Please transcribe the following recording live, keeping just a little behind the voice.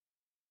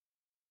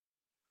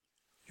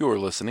You are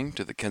listening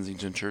to the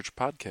Kensington Church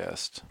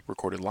Podcast,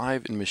 recorded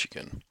live in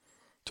Michigan.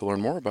 To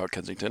learn more about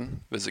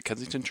Kensington, visit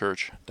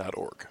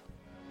kensingtonchurch.org.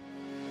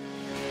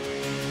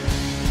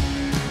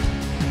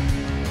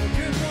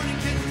 Good morning,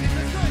 Kensington.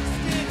 Let's go ahead and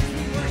stand as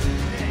we worship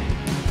today.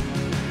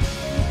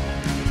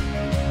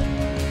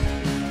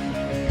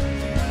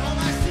 And all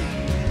I see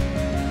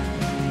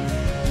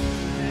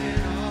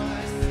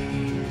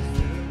is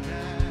the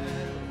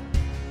battle.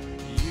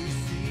 You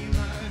see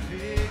my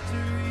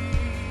victory.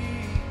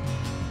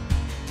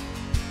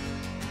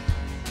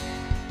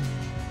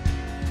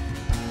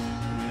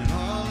 And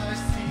all I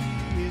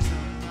see is a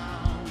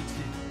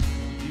mountain.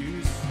 You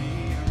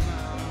see a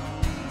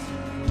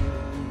mountain.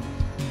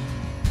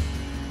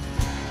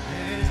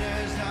 And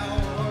as I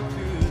walk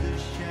through the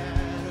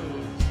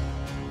shadows,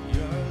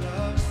 your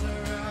love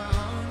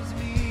surrounds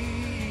me.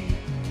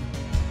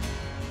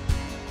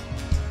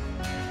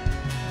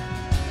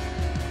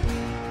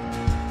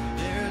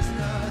 There's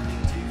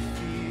nothing to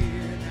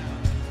fear now,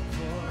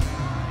 for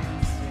I am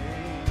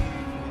safe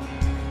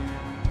with you.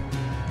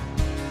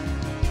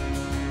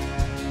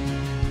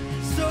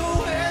 So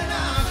when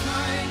I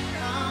fight,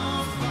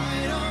 I'll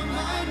fight on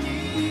my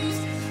knees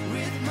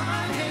with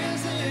my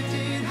hands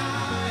lifted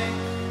high.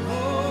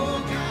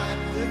 Oh God,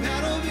 the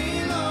battle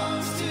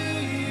belongs to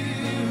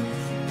you.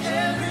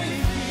 Every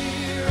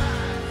fear I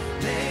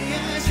lay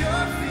at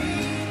your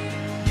feet.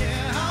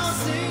 Yeah, I'll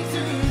sing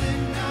through the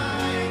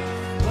night.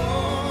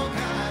 Oh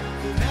God,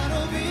 the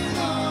battle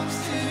belongs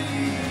to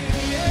you.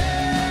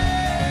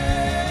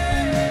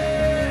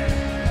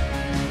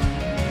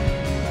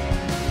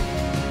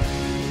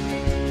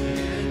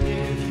 And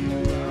if you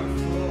are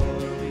for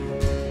me,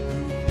 who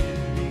can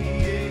be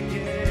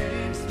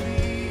against me?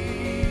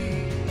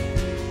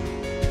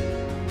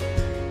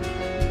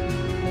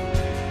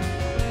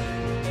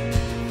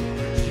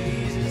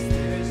 Jesus,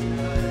 there's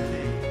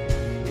nothing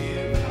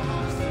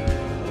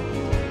impossible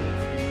for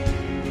you.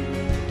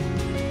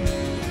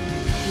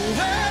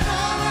 When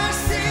all I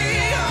see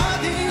are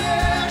the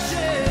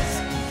ashes,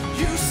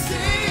 you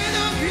see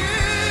the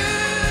beauty.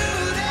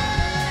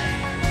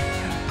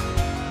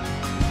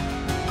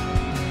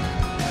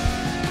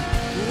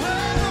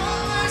 When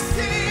all I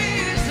see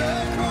is a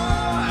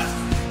cross,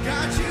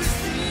 God, you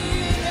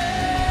see an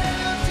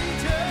empty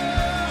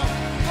tomb.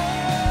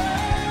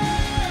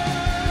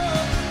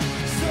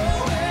 So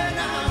when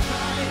I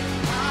fight,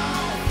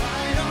 I'll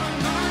fight on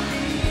my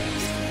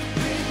knees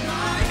with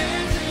my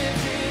hands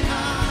lifted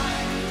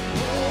high.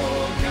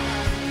 Oh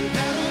God, the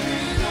battle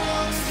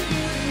belongs to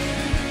you.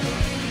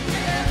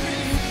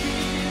 Every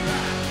fear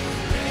I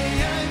lay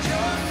at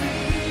your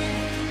feet.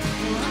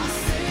 I'll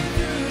sing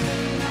through the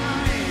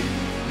night.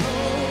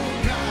 Oh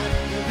God,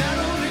 the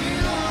battle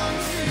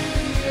belongs to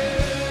you.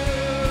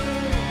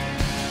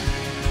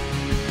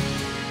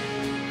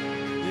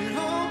 An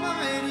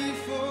almighty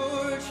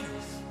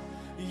fortress,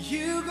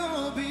 you go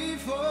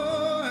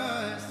before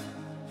us.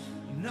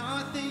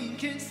 Nothing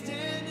can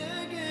stand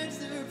against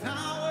the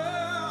power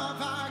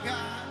of our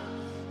God.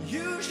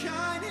 You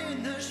shine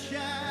in the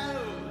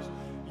shadows,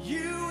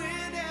 you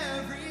win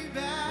every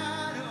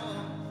battle.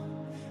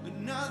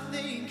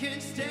 Nothing can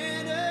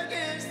stand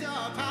against the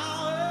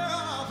power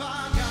of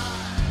our God.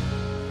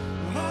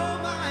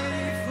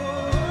 Almighty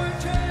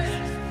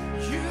fortress,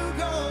 you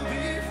go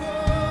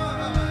before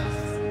us.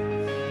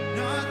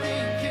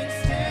 Nothing can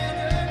stand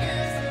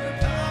against the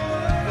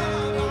power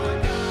of our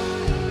God.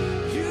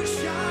 You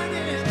shine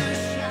in the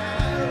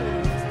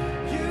shadows,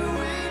 you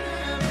win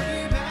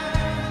every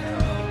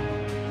battle.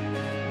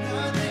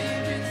 Nothing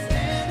can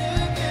stand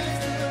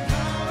against the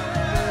power.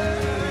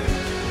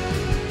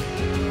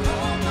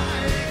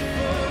 Almighty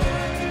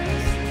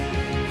fortress,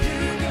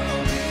 you go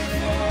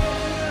before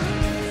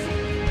us.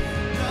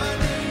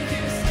 Nothing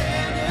can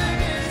stand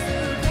against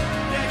the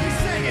power. Now you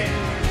sing it.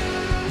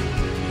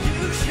 You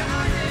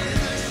shine in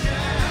the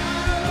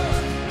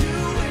shadows, you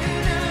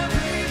win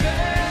every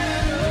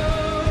battle.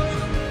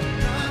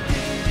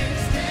 Nothing can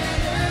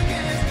stand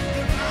against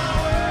the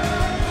power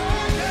of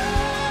our God.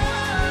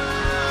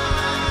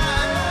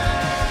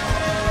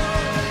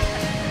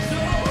 So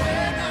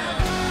when I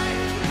fight,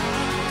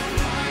 I'll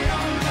fight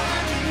on my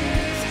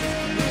knees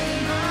with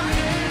my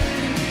hands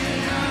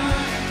lifted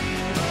high.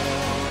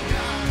 Oh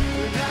God,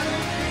 the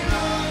battle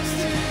belongs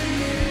to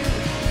you.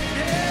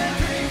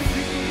 Every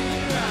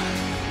fear I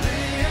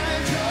lay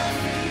at your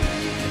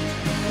feet.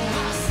 Oh,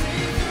 I'll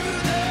sing through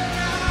the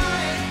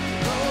night.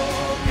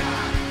 Oh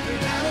God, the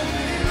battle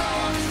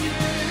belongs to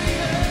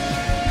you.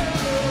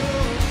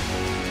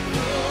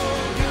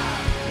 Oh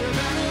God, the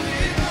battle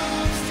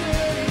belongs to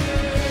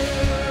you.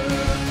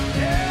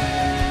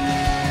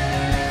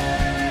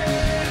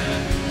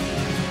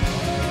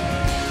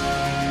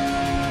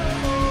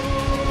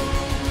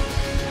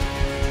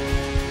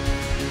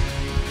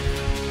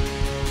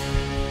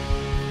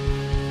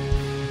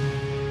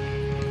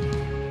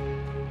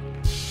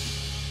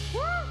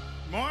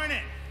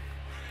 Morning.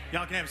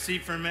 Y'all can have a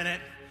seat for a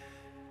minute.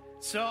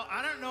 So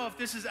I don't know if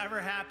this has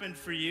ever happened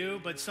for you,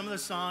 but some of the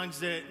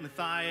songs that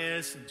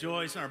Matthias and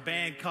Joyce and our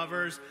band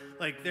covers,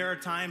 like there are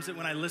times that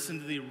when I listen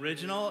to the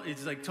original,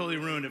 it's like totally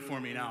ruined it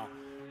for me now.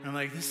 And I'm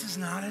like, this is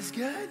not as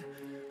good.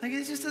 Like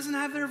it just doesn't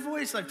have their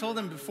voice. I've told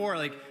them before,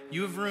 like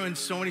you have ruined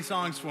so many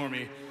songs for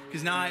me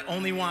because now I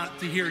only want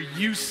to hear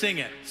you sing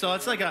it. So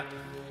it's like a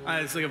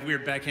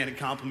weird backhanded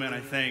compliment, I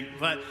think.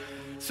 But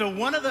so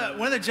one of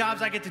the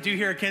jobs I get to do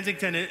here at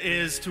Kensington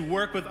is to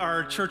work with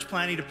our church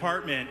planning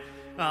department.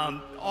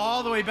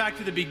 All the way back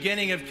to the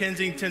beginning of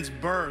Kensington's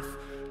birth,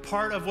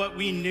 part of what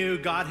we knew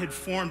God had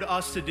formed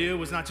us to do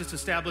was not just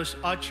establish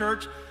a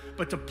church,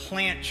 but to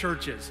plant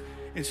churches.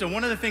 And so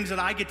one of the things that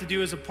I get to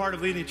do as a part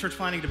of leading the church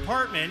planning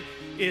department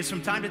is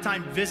from time to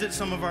time visit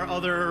some of our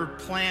other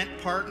plant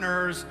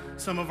partners,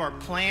 some of our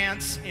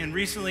plants. And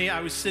recently I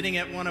was sitting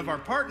at one of our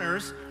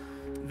partners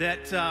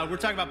that we're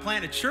talking about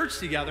planting a church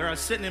together. I was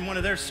sitting in one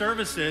of their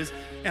services,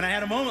 and I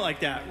had a moment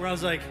like that where I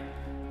was like,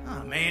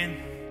 oh man,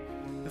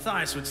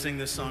 Matthias would sing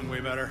this song way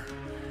better.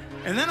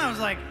 And then I was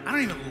like, I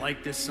don't even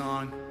like this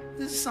song.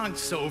 This song's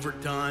so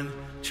overdone.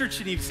 Church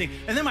shouldn't even sing.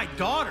 And then my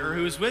daughter,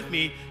 who was with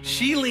me,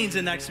 she leans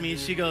in next to me and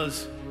she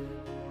goes,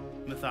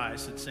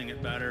 Matthias would sing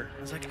it better.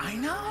 I was like, I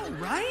know,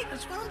 right?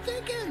 That's what I'm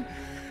thinking.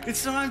 And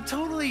so I'm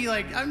totally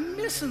like, I'm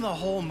missing the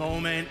whole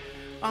moment.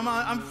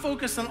 I'm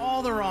focused on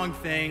all the wrong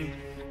thing.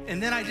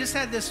 And then I just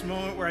had this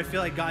moment where I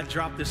feel like God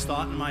dropped this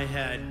thought in my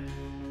head.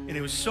 And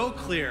it was so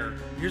clear.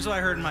 Here's what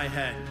I heard in my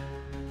head.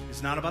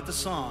 It's not about the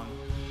song.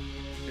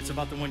 It's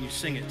about the one you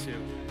sing it to.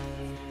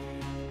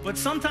 But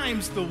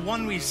sometimes the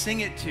one we sing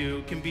it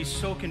to can be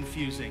so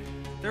confusing.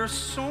 There are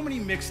so many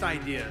mixed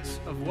ideas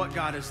of what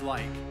God is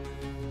like.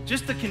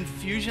 Just the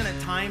confusion at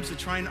times to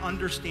try and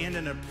understand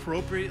and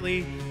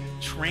appropriately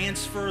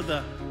transfer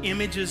the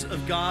images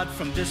of God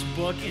from this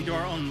book into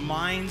our own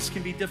minds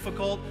can be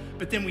difficult.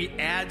 But then we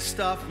add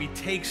stuff, we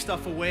take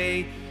stuff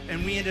away,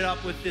 and we ended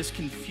up with this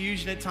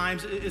confusion at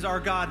times. Is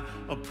our God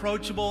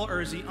approachable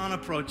or is he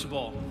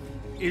unapproachable?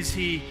 Is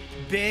he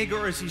big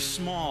or is he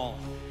small?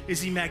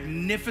 Is he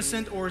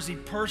magnificent or is he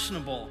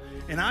personable?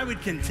 And I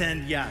would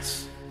contend,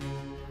 yes,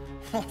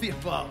 all the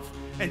above,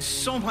 and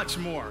so much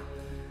more.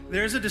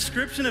 There's a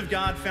description of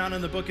God found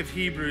in the book of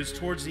Hebrews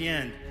towards the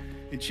end,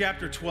 in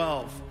chapter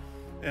 12,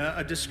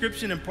 a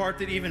description in part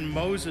that even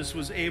Moses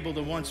was able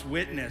to once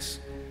witness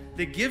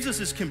that gives us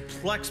this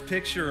complex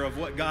picture of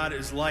what God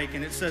is like.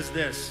 And it says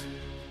this: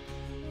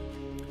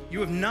 you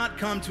have not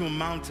come to a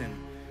mountain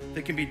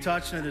that can be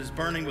touched and that is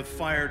burning with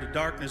fire, to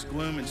darkness,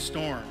 gloom, and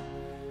storm,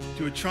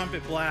 to a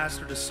trumpet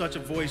blast, or to such a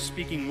voice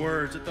speaking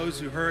words that those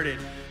who heard it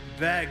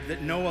begged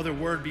that no other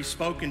word be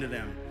spoken to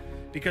them,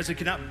 because it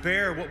cannot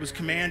bear what was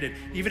commanded.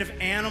 Even if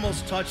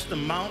animals touch the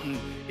mountain,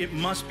 it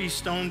must be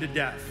stoned to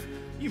death.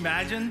 Can you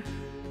imagine?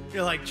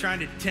 You're like trying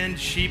to tend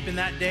sheep in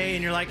that day,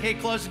 and you're like, hey,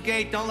 close the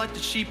gate, don't let the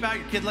sheep out.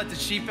 Your kid let the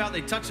sheep out.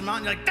 They touch the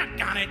mountain. You're like,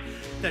 doggone it.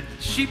 That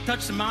sheep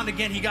touched the mountain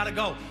again, he got to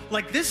go.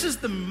 Like, this is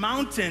the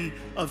mountain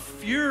of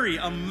fury,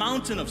 a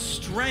mountain of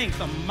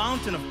strength, a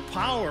mountain of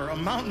power, a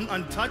mountain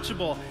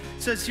untouchable.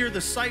 It says here, the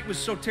sight was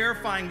so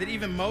terrifying that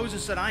even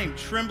Moses said, I am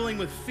trembling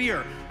with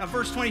fear. Now,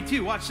 verse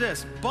 22, watch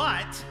this.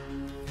 But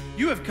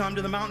you have come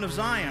to the mountain of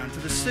Zion, to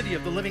the city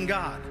of the living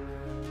God,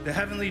 the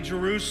heavenly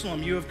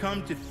Jerusalem. You have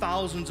come to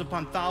thousands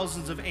upon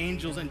thousands of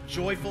angels in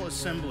joyful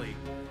assembly,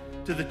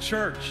 to the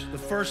church, the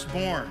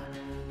firstborn,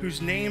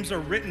 whose names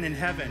are written in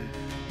heaven.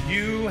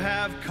 You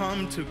have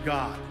come to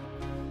God,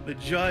 the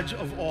judge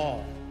of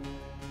all,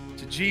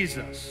 to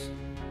Jesus,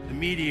 the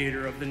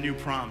mediator of the new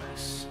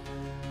promise.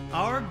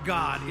 Our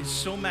God is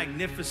so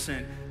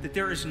magnificent that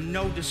there is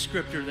no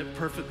descriptor that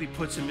perfectly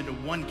puts him into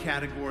one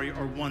category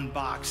or one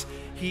box.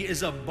 He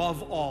is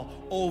above all,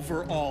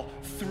 over all,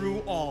 through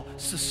all,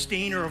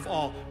 sustainer of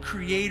all,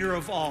 creator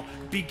of all,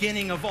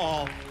 beginning of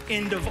all,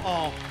 end of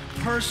all,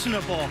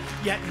 personable,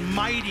 yet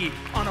mighty,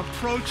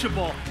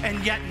 unapproachable,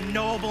 and yet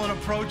knowable and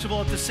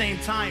approachable at the same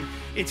time.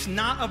 It's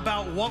not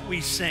about what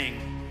we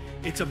sing,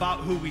 it's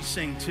about who we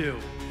sing to.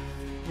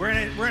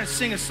 We're gonna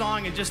sing a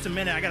song in just a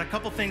minute. I got a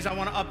couple things I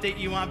want to update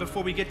you on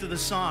before we get to the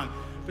song.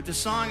 But the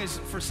song is,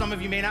 for some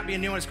of you, may not be a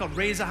new one. It's called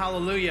Raise a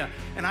Hallelujah.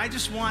 And I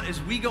just want,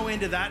 as we go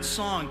into that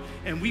song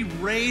and we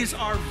raise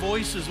our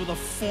voices with a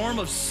form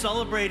of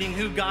celebrating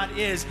who God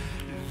is,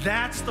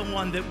 that's the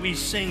one that we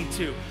sing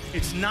to.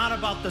 It's not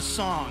about the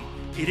song.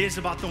 It is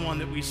about the one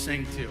that we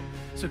sing to.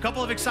 So a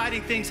couple of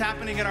exciting things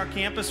happening at our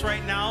campus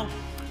right now.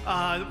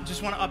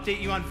 Just want to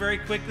update you on very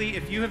quickly.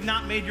 If you have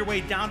not made your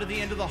way down to the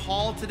end of the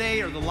hall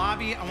today or the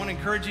lobby, I want to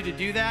encourage you to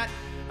do that.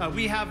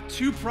 We have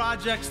two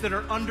projects that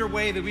are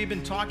underway that we've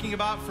been talking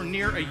about for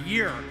near a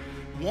year.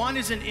 One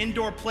is an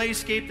indoor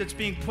playscape that's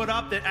being put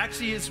up that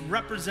actually is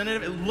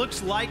representative. It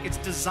looks like it's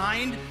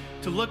designed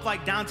to look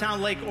like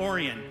downtown Lake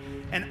Orion.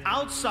 And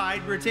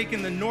outside, we're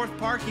taking the north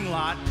parking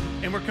lot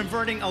and we're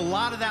converting a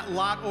lot of that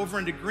lot over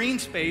into green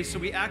space. So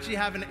we actually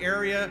have an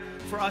area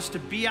for us to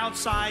be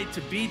outside,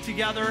 to be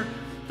together.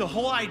 The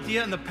whole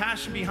idea and the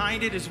passion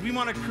behind it is we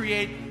want to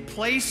create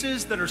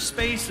places that are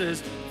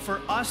spaces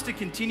for us to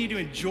continue to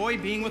enjoy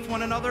being with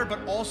one another,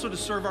 but also to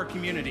serve our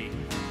community.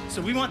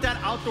 So we want that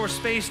outdoor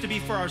space to be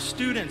for our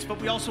students, but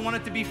we also want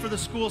it to be for the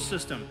school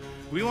system.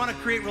 We want to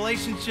create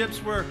relationships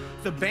where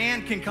the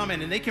band can come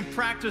in and they can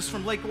practice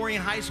from Lake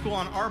Orion High School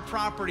on our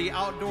property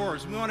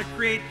outdoors. We want to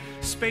create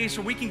space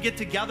where we can get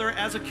together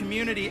as a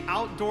community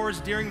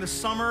outdoors during the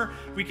summer.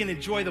 We can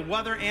enjoy the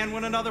weather and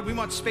one another. We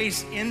want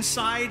space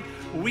inside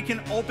where we can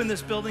open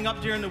this building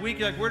up during the week.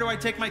 You're like, where do I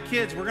take my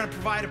kids? We're going to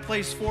provide a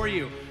place for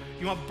you.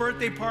 You want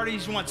birthday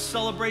parties, you want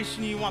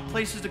celebration, you want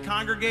places to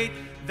congregate.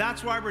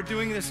 That's why we're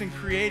doing this and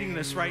creating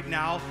this right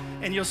now.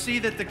 And you'll see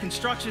that the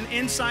construction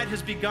inside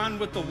has begun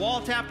with the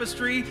wall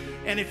tapestry.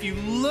 And if you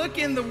look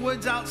in the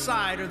woods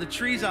outside or the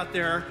trees out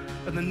there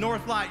in the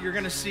north lot, you're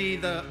going to see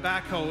the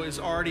backhoe is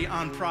already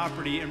on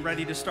property and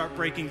ready to start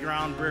breaking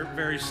ground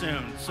very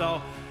soon.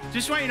 So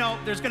just want you to know,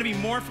 there's going to be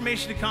more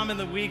information to come in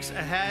the weeks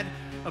ahead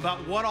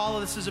about what all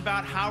of this is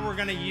about, how we're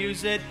going to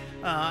use it,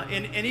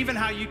 and even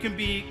how you can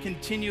be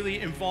continually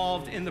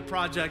involved in the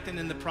project and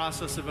in the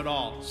process of it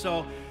all.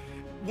 So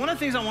one of the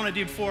things I want to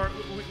do before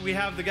we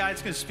have the guy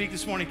that's going to speak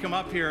this morning come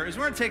up here is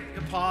we're going to take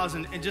a pause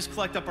and just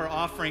collect up our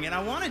offering. And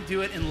I want to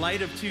do it in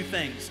light of two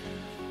things.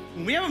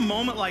 When we have a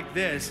moment like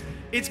this,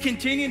 it's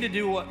continuing to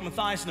do what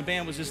Matthias and the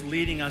band was just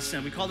leading us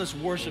in. We call this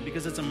worship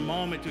because it's a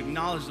moment to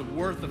acknowledge the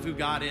worth of who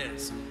God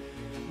is.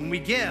 When we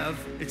give,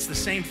 it's the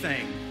same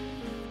thing.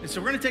 And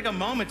so we're going to take a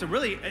moment to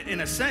really,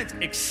 in a sense,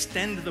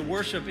 extend the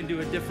worship into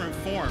a different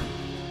form,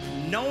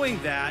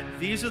 knowing that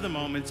these are the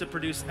moments that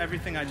produce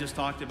everything I just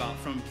talked about,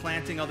 from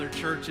planting other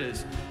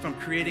churches, from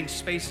creating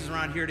spaces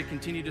around here to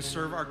continue to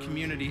serve our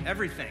community.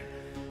 Everything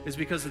is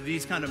because of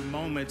these kind of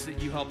moments that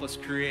you help us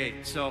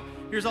create. So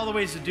here's all the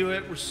ways to do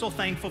it. We're so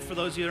thankful for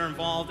those of you that are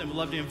involved, and we'd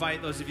love to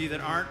invite those of you that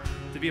aren't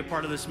to be a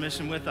part of this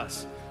mission with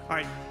us. All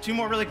right, two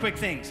more really quick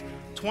things.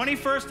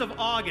 21st of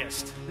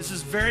August, this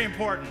is very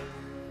important.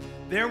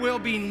 There will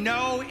be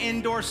no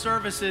indoor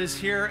services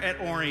here at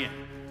Orion.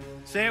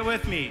 Say it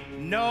with me,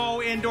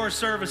 no indoor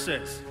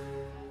services.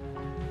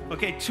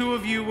 Okay, 2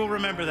 of you will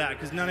remember that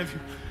because none of you.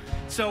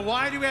 So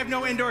why do we have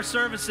no indoor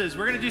services?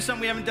 We're going to do something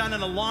we haven't done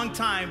in a long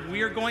time.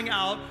 We are going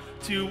out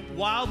to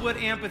Wildwood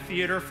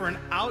Amphitheater for an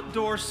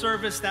outdoor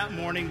service that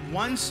morning,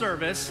 one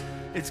service.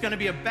 It's going to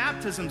be a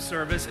baptism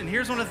service, and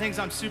here's one of the things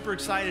I'm super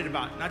excited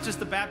about. Not just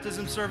the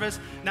baptism service,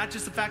 not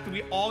just the fact that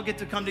we all get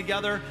to come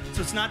together,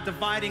 so it's not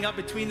dividing up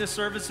between the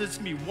services. It's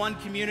going to be one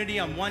community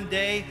on one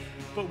day,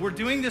 but we're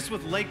doing this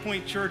with Lake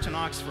Point Church in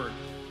Oxford.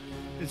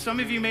 And some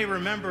of you may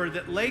remember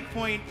that Lake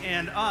Point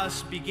and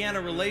us began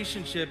a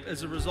relationship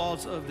as a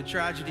result of the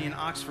tragedy in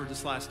Oxford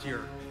this last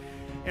year.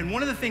 And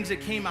one of the things that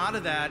came out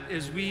of that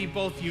is we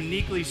both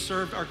uniquely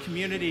served our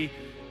community.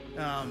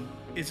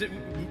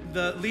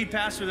 The lead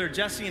pastor there,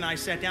 Jesse, and I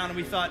sat down and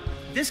we thought,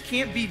 this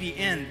can't be the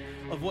end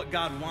of what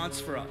God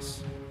wants for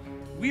us.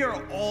 We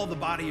are all the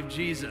body of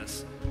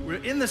Jesus.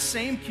 We're in the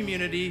same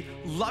community,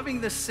 loving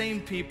the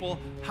same people.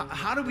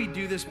 How do we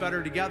do this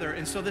better together?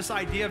 And so this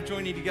idea of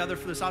joining together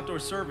for this outdoor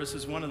service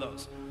is one of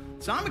those.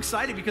 So I'm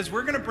excited because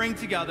we're going to bring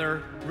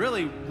together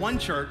really one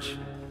church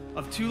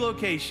of 2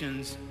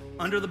 locations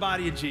under the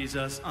body of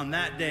Jesus on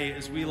that day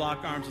as we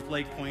lock arms with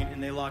Lake Point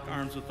and they lock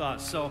arms with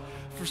us. So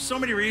for so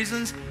many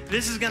reasons,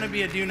 this is going to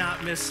be a do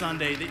not miss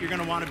Sunday that you're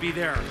going to want to be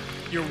there.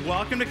 You're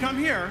welcome to come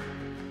here,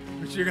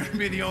 but you're going to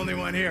be the only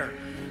one here.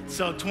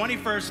 So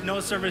 21st, no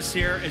service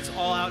here. It's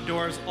all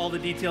outdoors. All the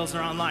details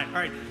are online.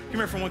 All right, come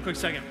here for one quick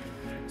second.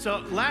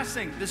 So last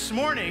thing, this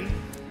morning,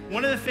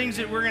 one of the things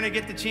that we're going to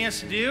get the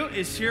chance to do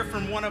is hear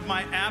from one of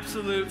my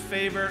absolute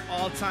favorite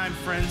all-time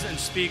friends and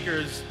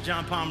speakers,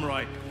 John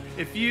Pomeroy.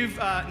 If you've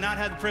not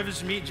had the privilege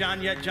to meet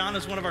John yet, John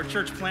is one of our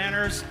church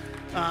planners.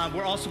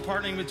 We're also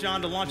partnering with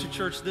John to launch a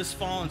church this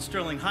fall in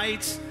Sterling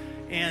Heights.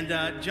 And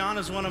John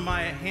is one of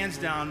my, hands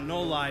down,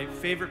 no lie,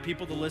 favorite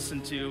people to listen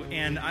to.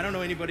 And I don't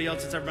know anybody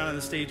else that's ever been on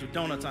the stage with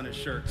donuts on his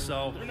shirt.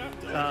 So, They're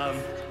not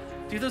donuts.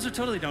 dude, those are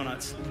totally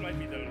donuts. Those might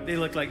be donuts. They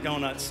look like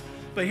donuts.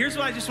 But here's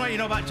what I just want you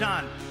to know about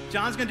John.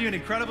 John's going to do an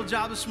incredible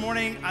job this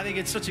morning. I think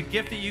it's such a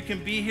gift that you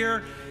can be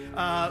here.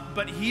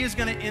 But he is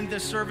going to end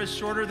this service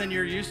shorter than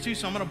you're used to,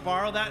 so I'm going to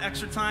borrow that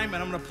extra time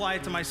and I'm going to apply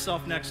it to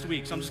myself next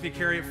week. So I'm just going to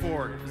carry it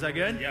forward. Is that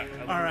good? Yeah.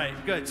 All right,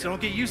 good. So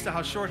don't get used to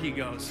how short he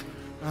goes.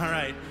 All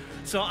right.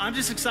 So I'm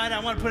just excited. I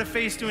want to put a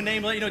face to a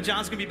name, let you know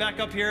John's going to be back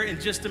up here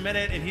in just a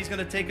minute, and he's going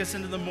to take us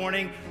into the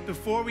morning.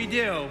 Before we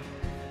do,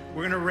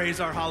 we're going to raise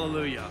our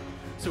hallelujah.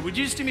 So would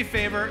you just do me a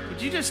favor?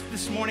 Would you just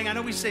this morning, I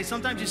know we say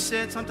sometimes you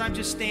sit, sometimes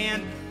you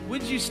stand.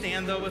 Would you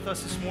stand, though, with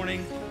us this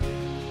morning?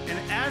 And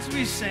as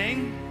we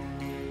sing,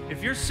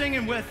 if you're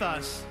singing with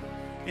us,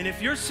 and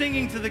if you're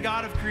singing to the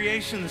God of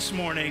creation this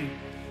morning,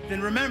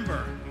 then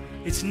remember,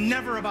 it's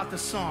never about the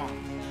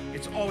song.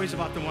 It's always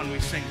about the one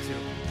we sing to.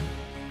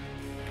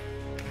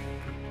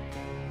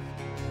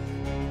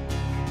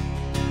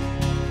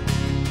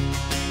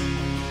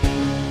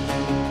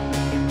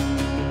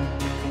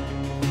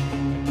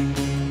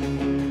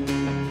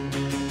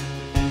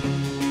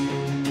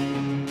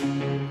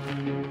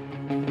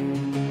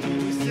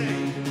 We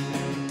sing,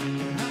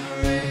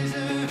 I raise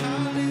a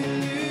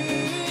hallelujah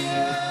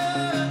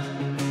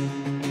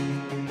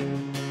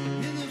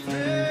in the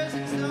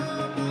presence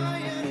of my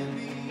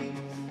enemies.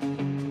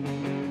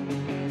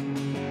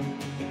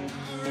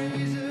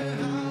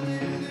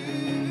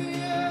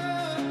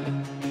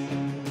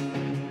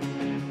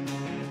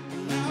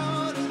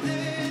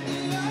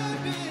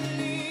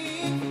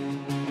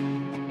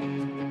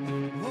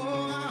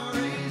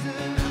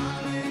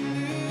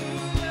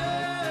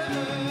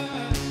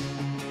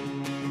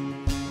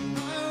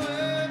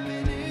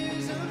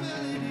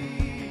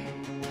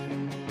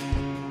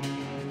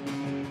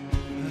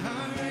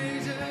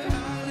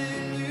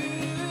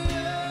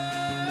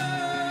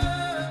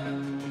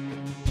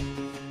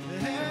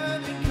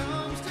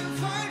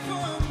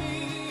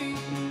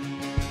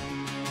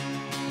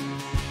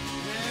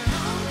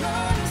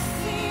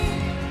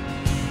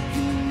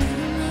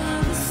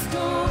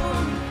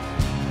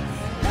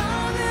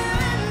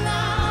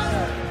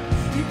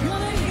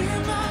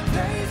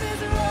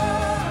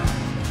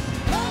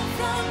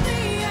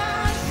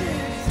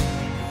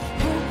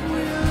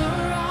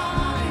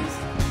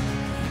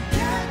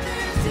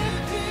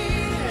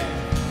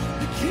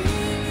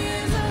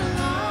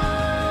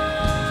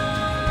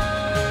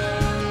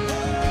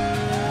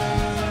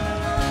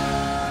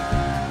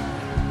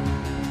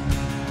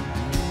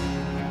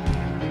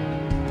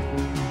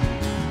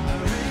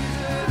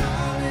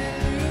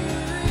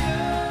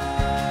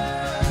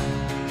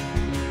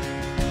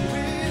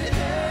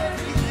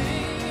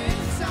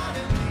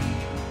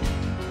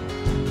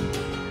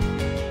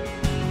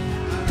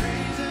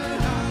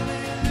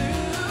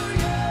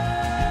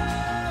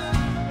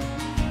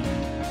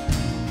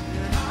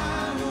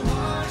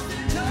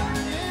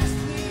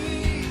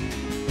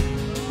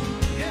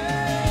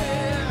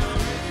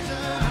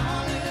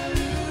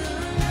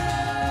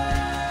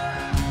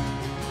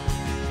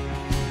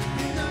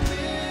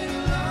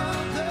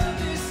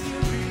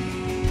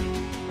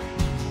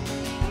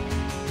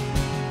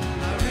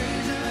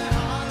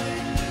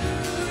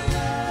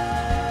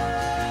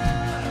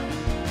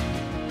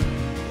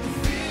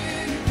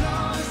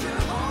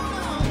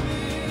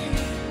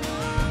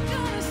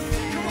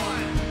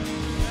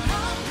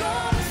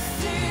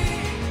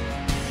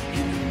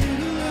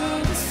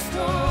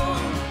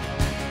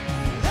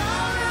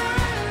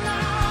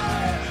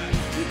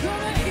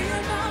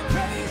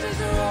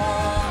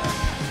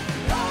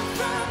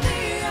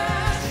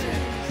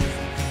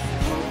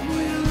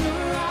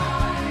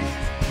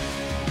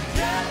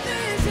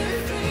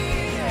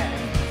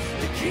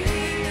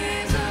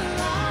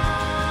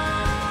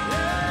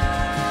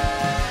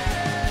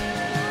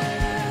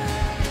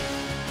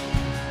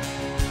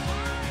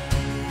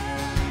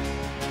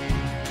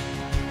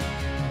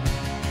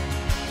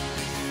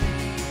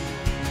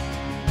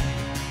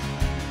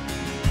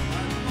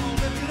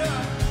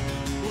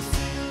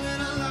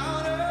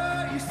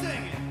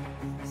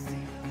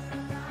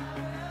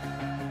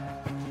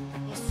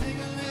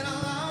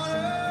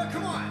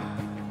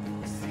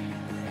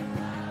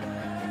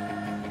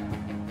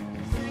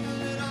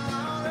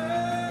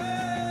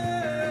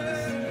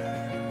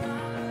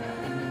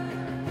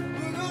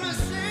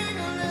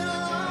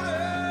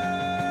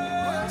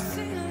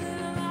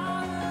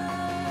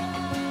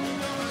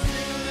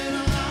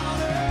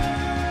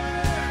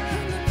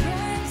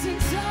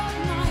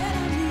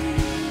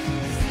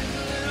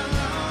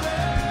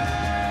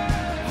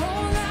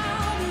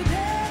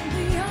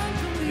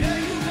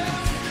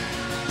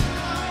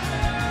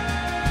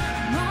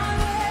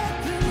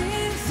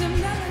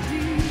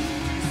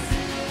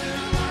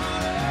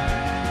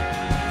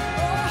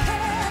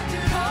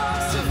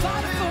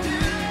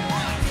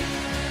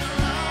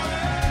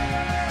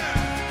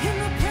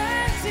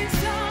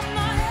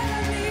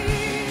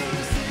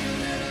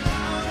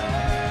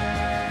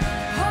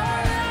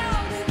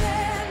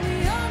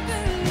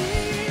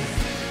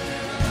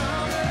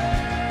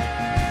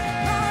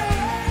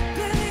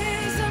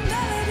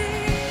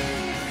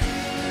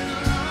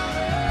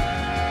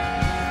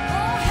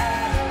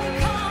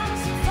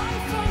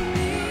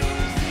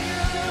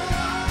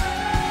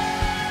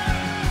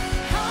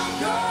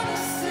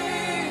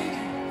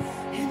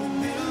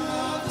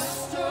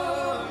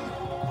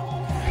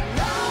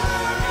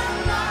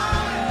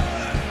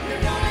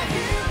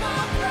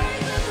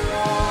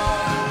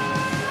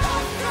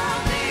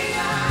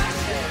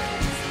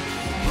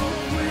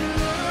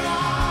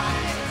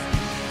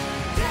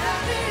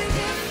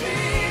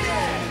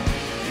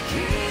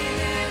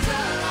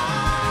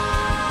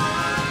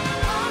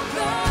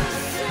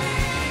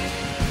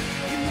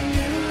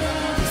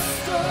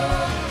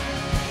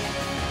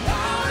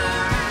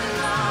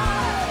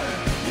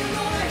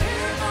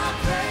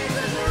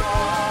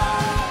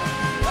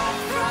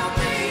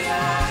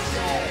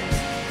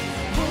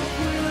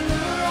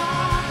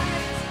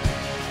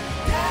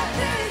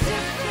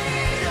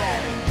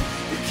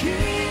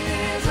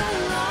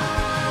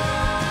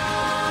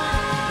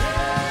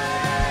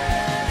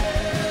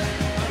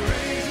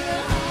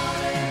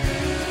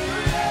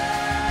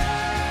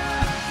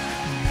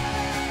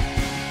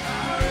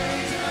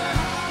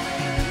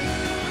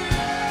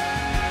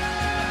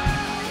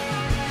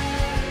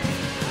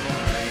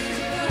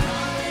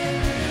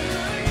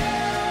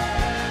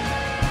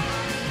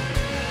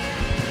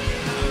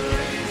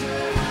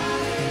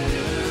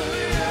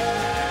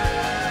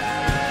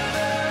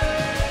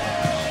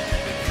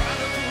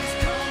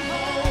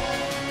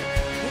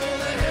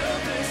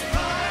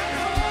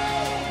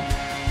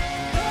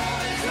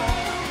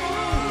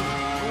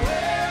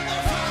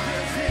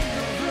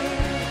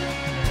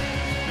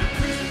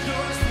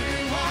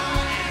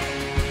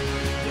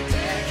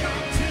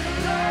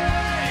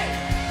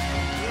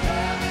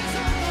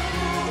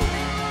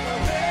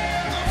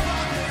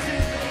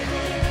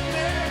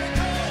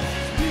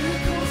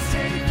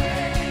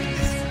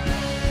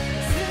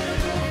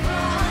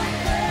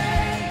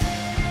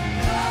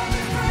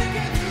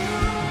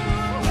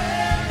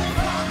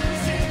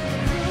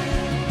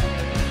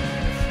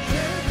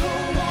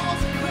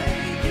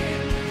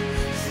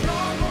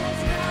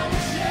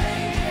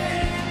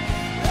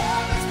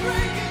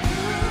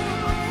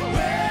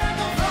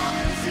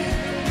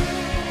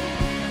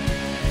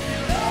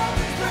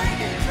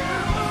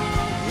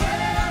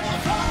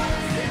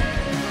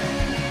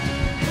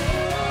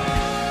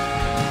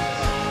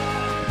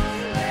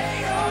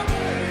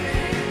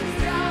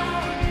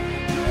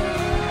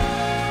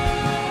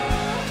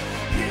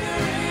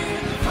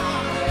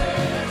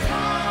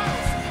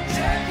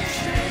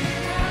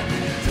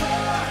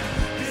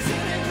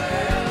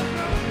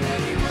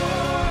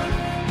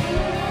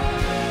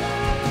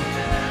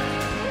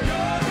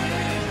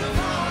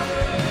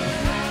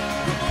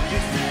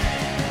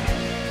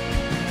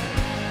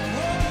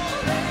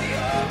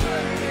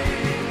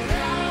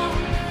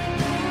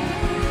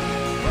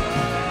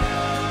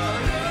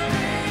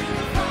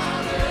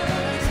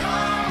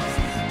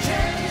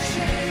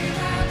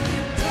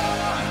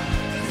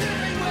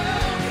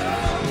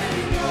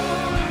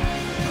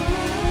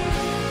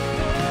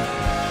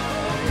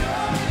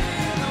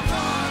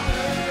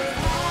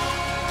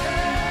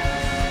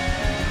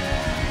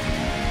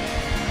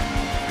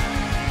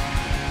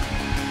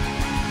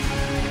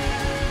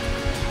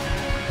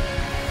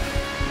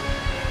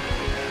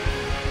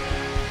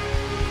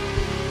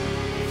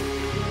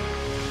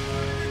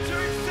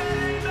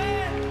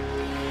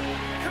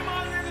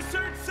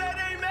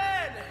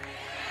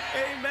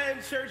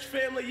 church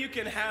family. You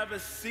can have a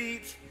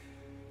seat.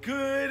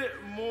 Good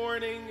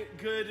morning,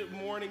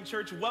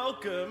 church.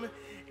 Welcome.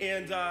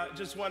 And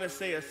just want to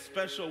say a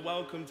special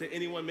welcome to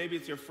anyone. Maybe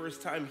it's your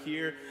first time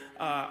here.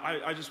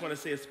 I just want to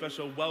say a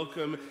special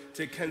welcome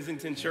to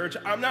Kensington Church.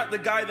 I'm not the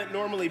guy that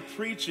normally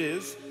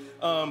preaches,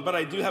 but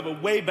I do have a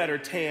way better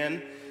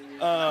tan.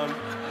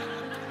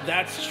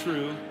 That's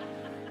true.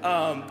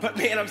 But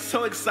man, I'm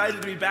so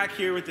excited to be back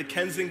here with the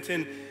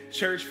Kensington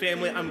Church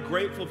family. I'm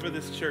grateful for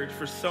this church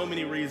for so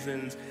many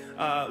reasons.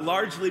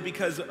 Largely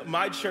because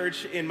my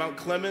church in Mount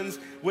Clemens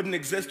wouldn't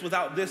exist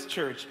without this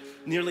church.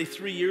 Nearly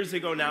 3 years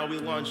ago now, we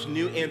launched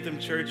New Anthem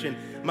Church in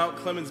Mount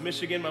Clemens,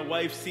 Michigan. My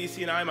wife,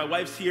 Cece, and I, my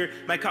wife's here.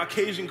 My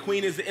Caucasian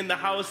queen is in the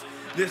house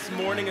this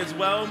morning as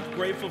well.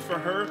 Grateful for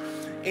her.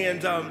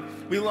 And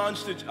we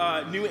launched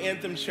a New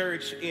Anthem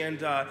Church, and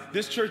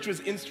this church was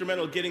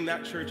instrumental getting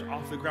that church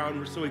off the ground.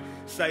 We're so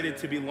excited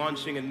to be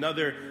launching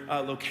another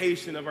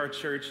location of our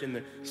church in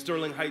the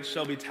Sterling Heights,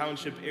 Shelby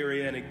Township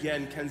area. And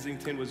again,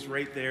 Kensington was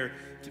right there,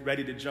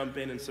 ready to jump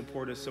in and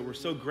support us. So we're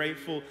so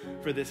grateful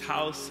for this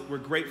house. We're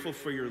grateful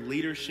for your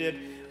leadership.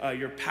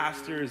 Your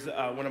pastor is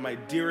one of my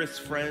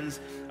dearest friends,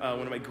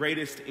 one of my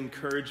greatest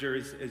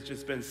encouragers, has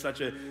just been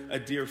such a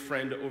dear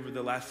friend over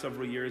the last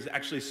several years.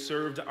 Actually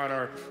served on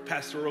our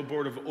pastoral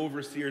board of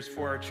overseers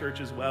for our church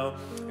as well.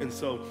 And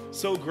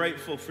so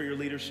grateful for your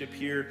leadership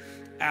here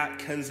at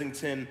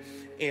Kensington.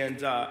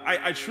 And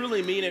I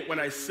truly mean it when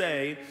I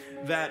say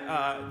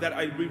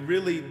that we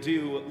really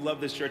do love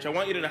this church. I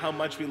want you to know how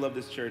much we love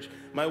this church.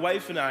 My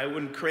wife and I,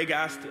 when Craig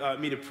asked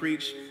me to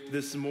preach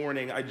this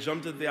morning, I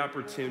jumped at the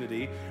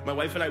opportunity. My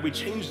wife and I, we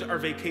changed our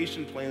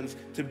vacation plans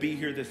to be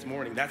here this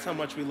morning. That's how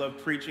much we love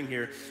preaching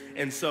here.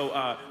 And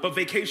so, but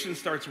vacation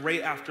starts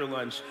right after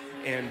lunch,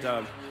 and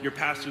your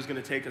pastor's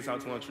going to take us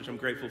out to lunch, which I'm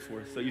grateful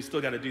for. So you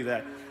still got to do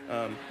that.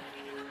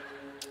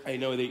 I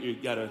know that you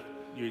got to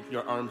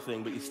your arm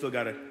thing, but you still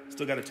got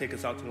to take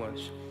us out to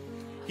lunch.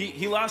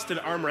 He lost an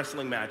arm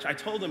wrestling match. I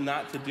told him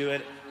not to do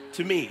it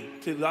to me.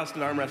 He lost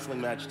an arm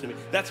wrestling match to me.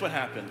 That's what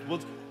happened.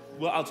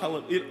 Well, I'll tell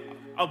him.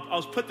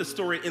 I'll put the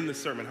story in the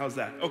sermon. How's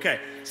that?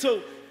 Okay.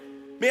 So,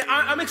 man,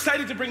 I'm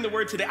excited to bring the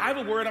word today. I have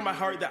a word on my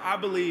heart that I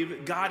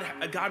believe God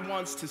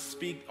wants to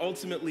speak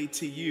ultimately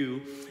to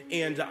you.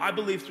 And I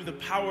believe through the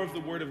power of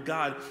the word of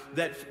God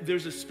that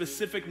there's a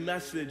specific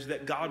message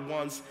that God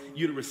wants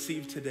you to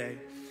receive today.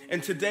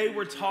 And today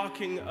we're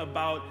talking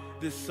about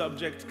this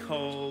subject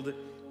called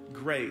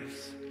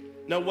grace.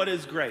 Now, what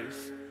is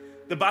grace?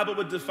 The Bible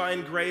would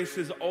define grace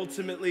as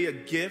ultimately a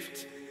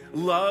gift,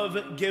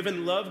 love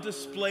given, love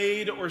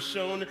displayed or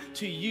shown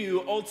to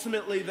you,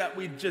 ultimately that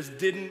we just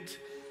didn't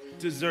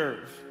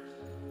deserve.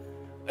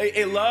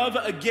 A love,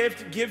 a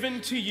gift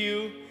given to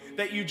you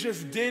that you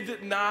just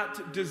did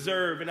not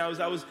deserve. And as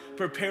I was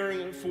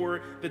preparing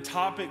for the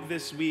topic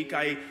this week,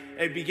 I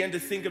began to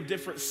think of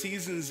different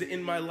seasons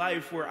in my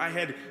life where I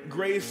had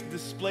grace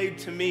displayed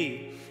to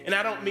me. And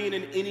I don't mean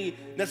in any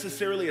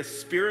necessarily a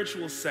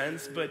spiritual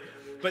sense, but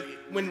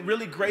when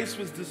really grace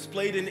was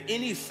displayed in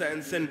any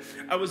sense. And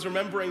I was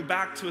remembering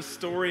back to a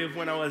story of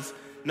when I was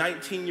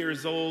 19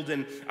 years old,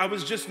 and I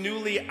was just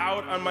newly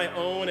out on my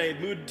own. I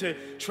had moved to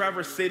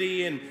Traverse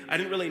City, and I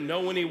didn't really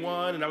know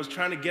anyone, and I was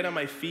trying to get on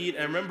my feet.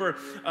 And I remember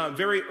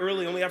very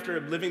early, only after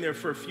living there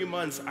for a few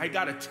months, I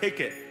got a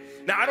ticket.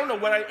 Now, I don't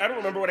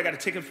remember what I got a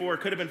ticket for. It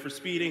could have been for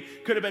speeding.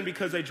 Could have been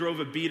because I drove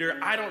a beater.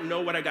 I don't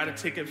know what I got a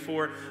ticket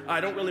for. I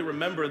don't really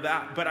remember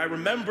that, but I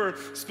remember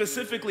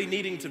specifically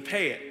needing to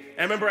pay it. And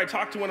I remember I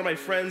talked to one of my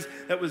friends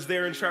that was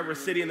there in Traverse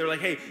City, and they're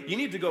like, hey, you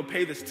need to go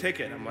pay this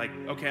ticket. I'm like,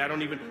 okay,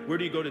 where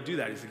do you go to do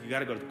that? He's like, you got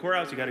to go to the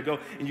courthouse, you got to go,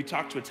 and you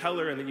talk to a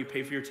teller, and then you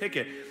pay for your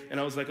ticket. And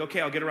I was like,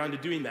 okay, I'll get around to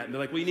doing that. And they're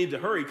like, well, you need to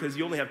hurry because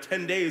you only have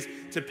 10 days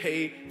to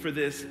pay for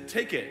this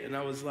ticket. And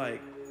I was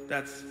like,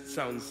 that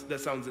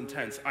sounds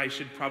intense. I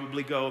should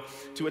probably go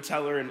to a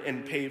teller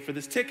and pay for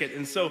this ticket.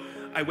 And so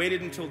I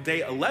waited until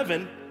day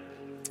 11,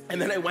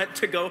 and then I went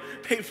to go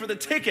pay for the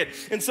ticket.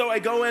 And so I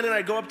go in and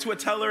I go up to a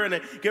teller and I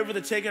give her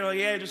the ticket. I'm like,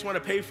 yeah, I just want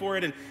to pay for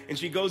it. And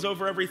she goes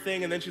over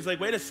everything. And then she's like,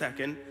 wait a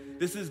second.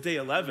 This is day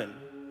 11.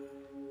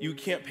 You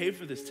can't pay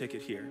for this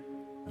ticket here.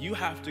 You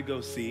have to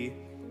go see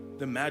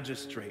the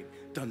magistrate.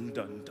 Dun,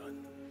 dun,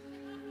 dun.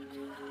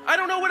 I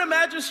don't know what a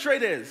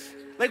magistrate is.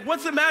 Like,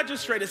 what's a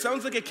magistrate? It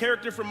sounds like a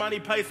character from Monty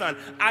Python.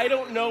 I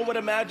don't know what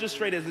a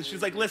magistrate is. And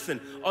she's like, listen,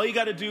 all you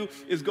got to do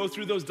is go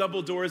through those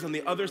double doors on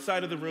the other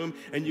side of the room,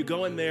 and you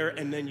go in there,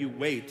 and then you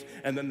wait,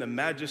 and then the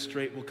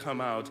magistrate will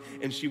come out,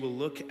 and she will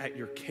look at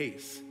your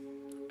case.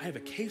 I have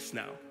a case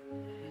now.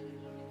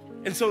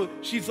 And so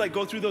she's like,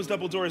 go through those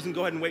double doors and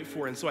go ahead and wait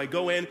for it. And so I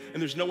go in,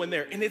 and there's no one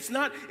there. And it's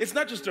not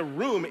just a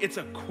room, it's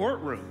a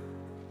courtroom.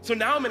 So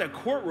now I'm in a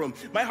courtroom.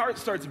 My heart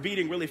starts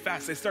beating really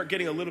fast. I start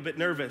getting a little bit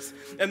nervous.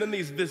 And then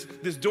this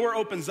door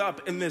opens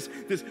up, and this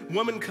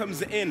woman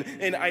comes in,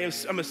 and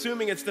I'm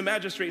assuming it's the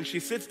magistrate, and she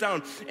sits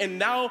down. And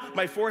now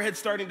my forehead's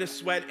starting to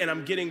sweat, and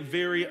I'm getting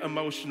very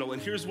emotional.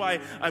 And here's why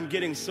I'm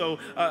getting so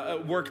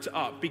worked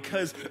up.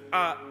 Because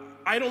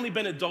I'd only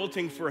been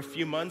adulting for a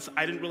few months.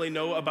 I didn't really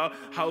know about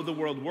how the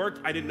world worked.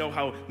 I didn't know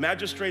how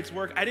magistrates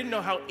work. I didn't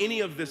know how any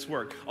of this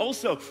worked.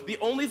 Also, the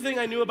only thing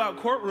I knew about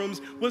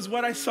courtrooms was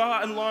what I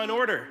saw in Law and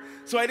Order.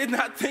 So I did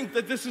not think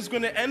that this was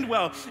going to end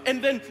well.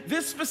 And then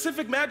this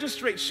specific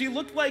magistrate, she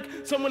looked like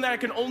someone that I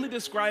can only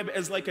describe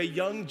as like a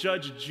young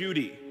Judge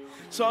Judy.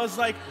 So I was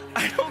like,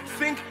 I don't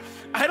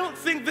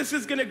think this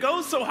is gonna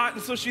go so hot.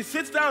 And so she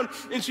sits down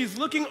and she's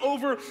looking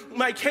over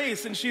my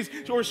case and she's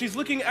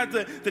looking at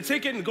the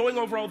ticket and going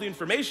over all the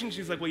information.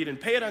 She's like, well, you didn't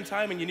pay it on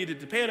time and you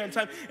needed to pay it on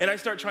time. And I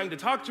start trying to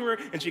talk to her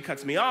and she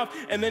cuts me off.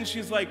 And then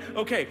she's like,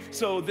 okay,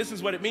 so this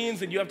is what it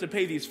means and you have to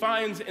pay these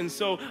fines. And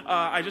so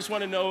I just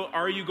wanna know,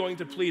 are you going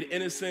to plead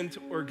innocent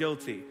or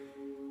guilty?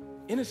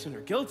 Innocent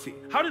or guilty?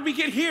 How did we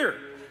get here?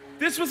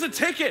 This was a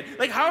ticket.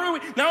 Like, how are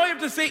we? Now I have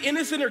to say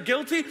innocent or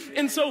guilty?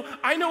 And so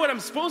I know what I'm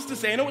supposed to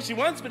say. I know what she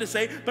wants me to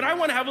say, but I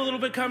want to have a little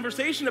bit of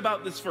conversation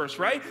about this first,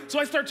 right? So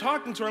I start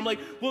talking to her. I'm like,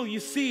 well, you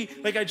see,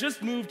 like I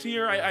just moved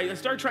here. I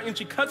start trying, and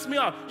she cuts me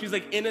off. She's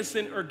like,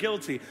 innocent or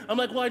guilty? I'm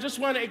like, well, I just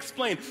want to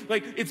explain.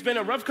 Like, it's been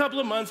a rough couple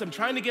of months. I'm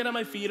trying to get on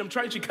my feet.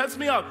 She cuts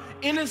me off.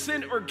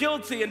 Innocent or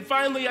guilty? And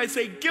finally I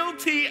say,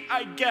 guilty,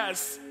 I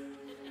guess.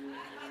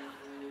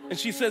 And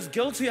she says,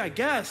 guilty, I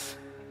guess.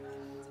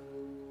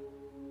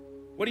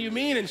 What do you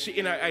mean?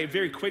 And I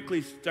very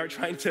quickly start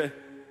trying to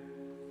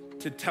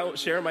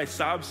share my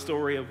sob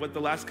story of what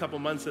the last couple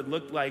months had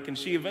looked like. And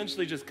she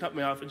eventually just cut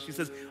me off and she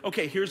says,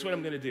 okay, here's what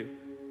I'm gonna do.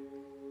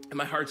 And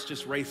my heart's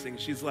just racing.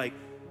 She's like,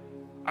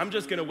 I'm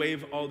just gonna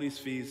waive all these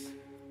fees.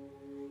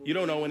 You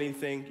don't owe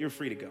anything. You're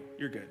free to go.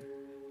 You're good.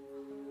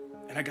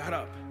 And I got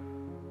up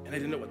and I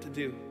didn't know what to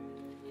do.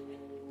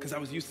 Because I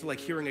was used to like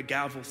hearing a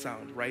gavel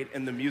sound, right?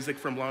 And the music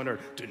from Law and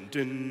Order, dun,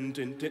 dun,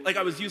 dun, dun. Like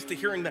I was used to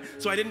hearing that.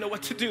 So I didn't know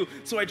what to do.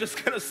 So I just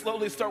kind of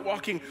slowly start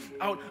walking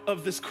out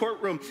of this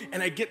courtroom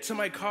and I get to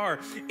my car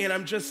and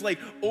I'm just like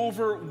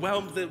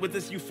overwhelmed with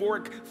this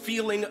euphoric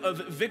feeling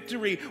of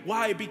victory.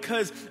 Why?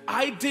 Because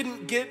I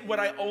didn't get what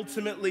I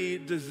ultimately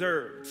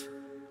deserved,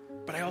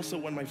 but I also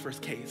won my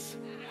first case.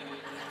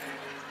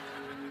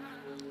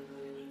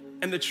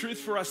 And the truth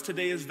for us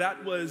today is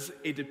that was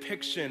a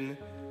depiction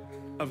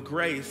of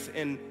grace.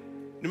 And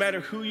no matter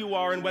who you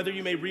are and whether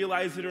you may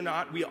realize it or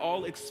not, we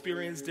all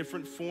experience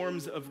different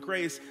forms of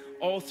grace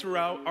all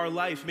throughout our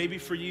life. Maybe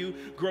for you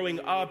growing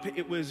up,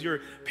 it was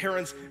your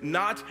parents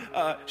not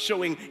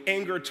showing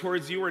anger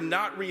towards you or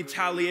not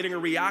retaliating or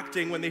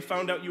reacting when they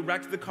found out you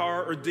wrecked the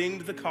car or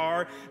dinged the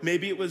car.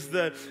 Maybe it was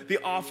the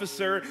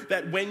officer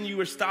that when you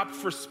were stopped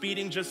for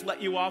speeding just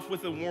let you off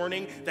with a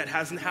warning. That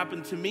hasn't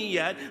happened to me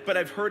yet, but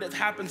I've heard it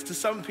happens to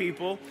some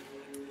people.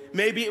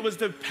 Maybe it was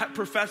the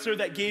professor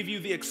that gave you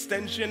the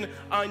extension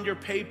on your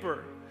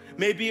paper.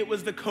 Maybe it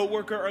was the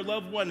coworker or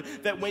loved one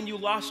that when you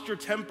lost your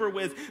temper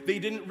with, they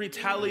didn't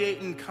retaliate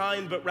in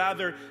kind, but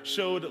rather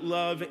showed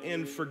love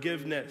and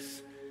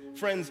forgiveness.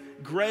 Friends,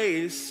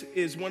 grace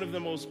is one of the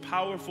most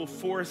powerful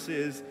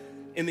forces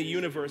in the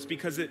universe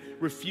because it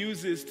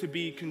refuses to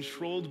be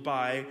controlled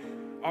by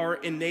our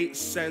innate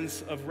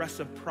sense of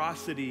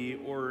reciprocity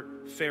or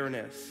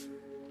fairness.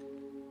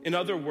 In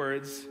other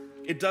words,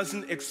 it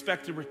doesn't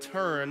expect a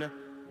return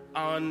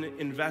on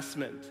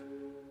investment.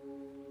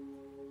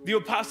 The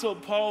Apostle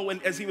Paul,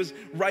 as he was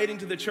writing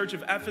to the church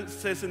of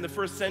Ephesus in the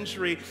first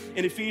century,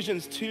 in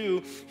Ephesians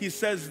 2, he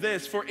says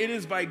this, "For it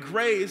is by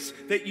grace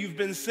that you've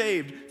been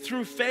saved,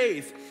 through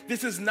faith.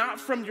 This is not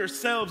from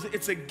yourselves,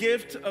 it's a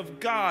gift of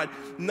God,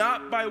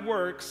 not by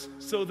works,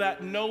 so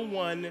that no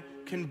one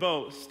can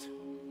boast."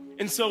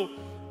 And so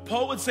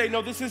Paul would say,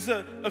 no, this is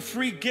a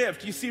free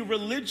gift. You see,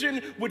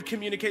 religion would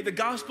communicate, the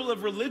gospel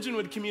of religion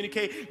would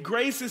communicate,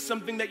 grace is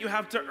something that you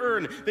have to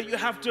earn, that you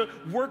have to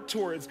work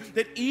towards,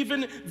 that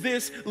even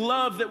this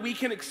love that we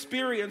can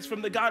experience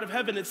from the God of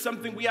heaven, it's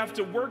something we have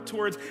to work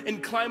towards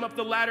and climb up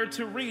the ladder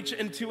to reach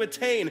and to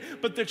attain.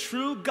 But the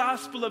true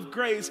gospel of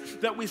grace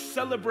that we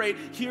celebrate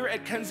here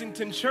at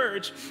Kensington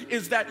Church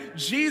is that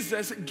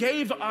Jesus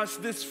gave us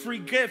this free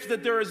gift,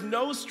 that there is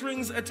no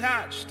strings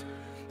attached,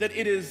 that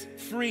it is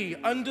free,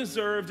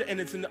 undeserved, and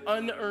it's an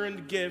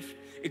unearned gift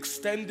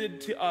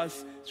extended to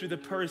us through the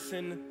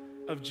person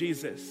of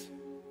Jesus.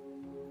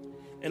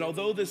 And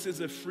although this is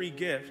a free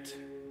gift,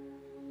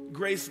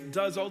 grace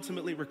does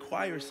ultimately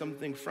require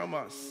something from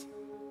us.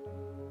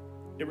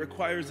 It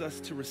requires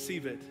us to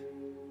receive it.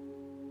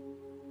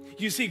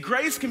 You see,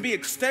 grace can be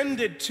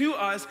extended to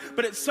us,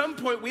 but at some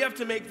point we have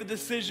to make the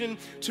decision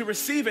to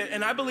receive it.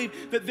 And I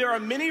believe that there are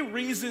many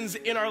reasons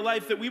in our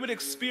life that we would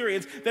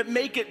experience that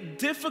make it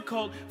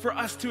difficult for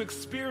us to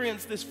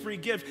experience this free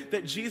gift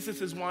that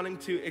Jesus is wanting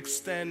to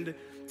extend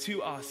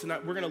to us. And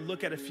we're going to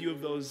look at a few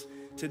of those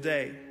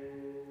today.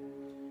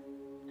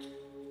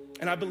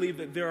 And I believe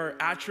that there are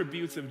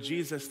attributes of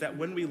Jesus that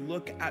when we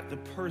look at the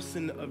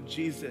person of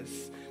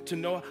Jesus, to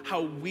know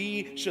how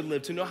we should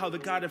live, to know how the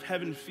God of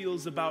heaven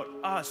feels about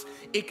us,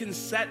 it can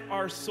set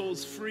our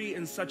souls free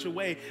in such a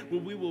way where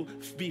we will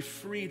be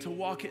free to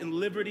walk in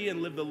liberty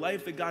and live the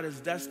life that God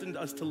has destined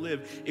us to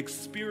live,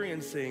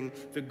 experiencing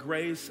the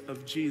grace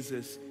of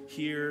Jesus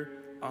here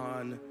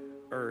on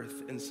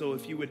earth. And so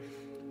if you would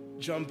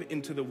jump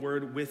into the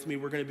word with me.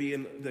 We're going to be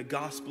in the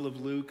Gospel of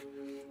Luke.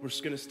 We're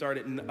just going to start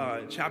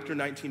at chapter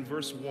 19,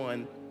 verse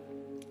 1.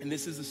 And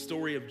this is the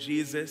story of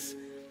Jesus.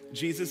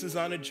 Jesus is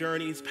on a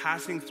journey. He's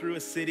passing through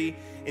a city,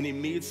 and he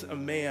meets a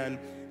man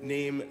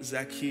named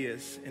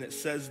Zacchaeus. And it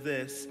says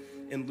this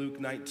in Luke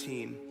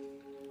 19.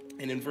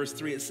 And in verse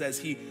 3, it says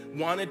he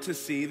wanted to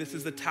see, this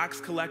is the tax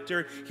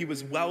collector, he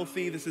was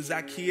wealthy, this is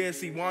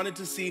Zacchaeus, he wanted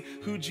to see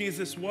who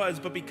Jesus was,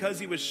 but because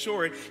he was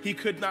short, he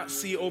could not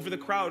see over the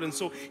crowd. And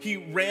so he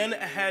ran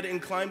ahead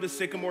and climbed a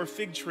sycamore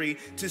fig tree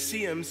to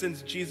see him,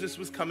 since Jesus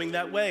was coming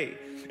that way.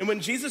 And when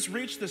Jesus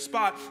reached the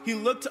spot, he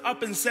looked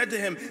up and said to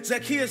him,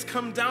 "Zacchaeus,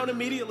 come down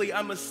immediately.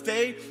 I must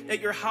stay at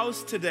your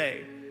house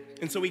today."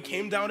 And so he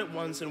came down at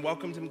once and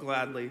welcomed him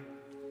gladly.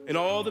 And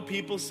all the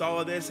people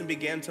saw this and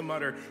began to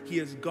mutter, "He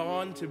has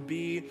gone to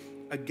be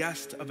a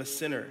guest of a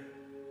sinner."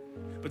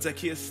 But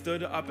Zacchaeus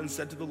stood up and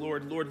said to the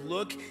Lord, "Lord,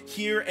 look,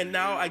 here and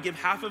now I give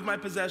half of my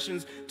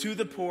possessions to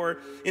the poor.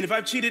 And if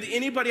I've cheated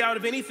anybody out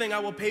of anything, I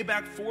will pay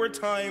back 4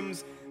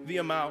 times the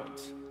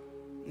amount."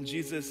 And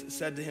Jesus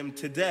said to him,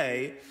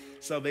 "Today,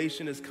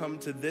 salvation has come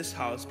to this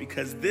house,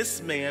 because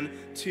this man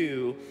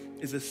too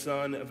is a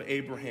son of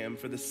Abraham.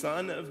 For the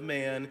Son of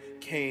Man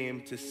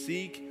came to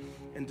seek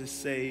and to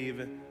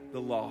save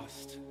the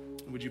lost."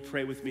 Would you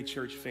pray with me,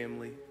 church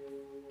family?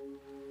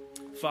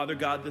 Father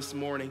God, this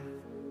morning,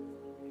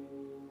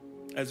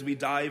 as we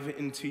dive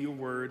into your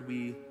word,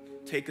 we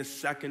take a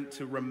second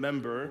to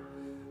remember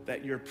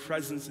that your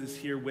presence is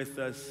here with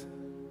us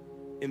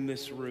in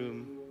this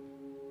room.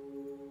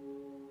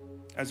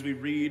 As we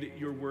read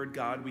your word,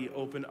 God, we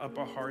open up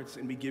our hearts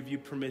and we give you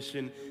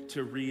permission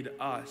to read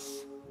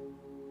us,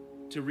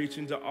 to reach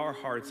into our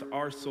hearts,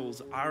 our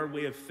souls, our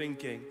way of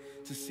thinking,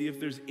 to see if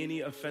there's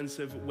any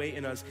offensive way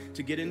in us,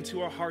 to get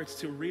into our hearts,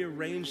 to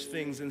rearrange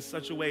things in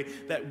such a way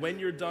that when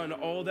you're done,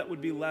 all that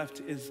would be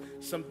left is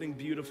something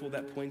beautiful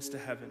that points to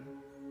heaven.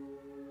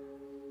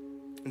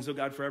 And so,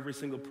 God, for every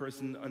single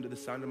person under the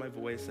sound of my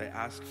voice, I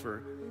ask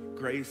for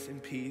grace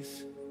and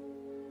peace.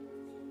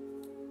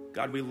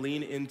 God, we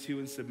lean into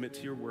and submit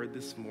to your word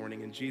this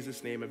morning. In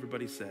Jesus' name,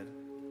 everybody said,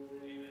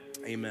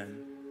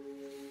 amen.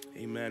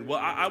 Amen. Well,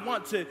 I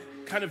want to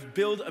kind of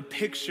build a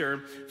picture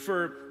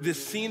for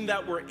this scene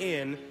that we're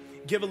in,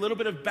 give a little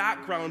bit of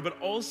background, but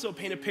also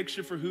paint a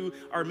picture for who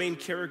our main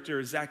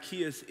character,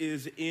 Zacchaeus,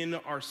 is in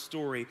our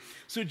story.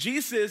 So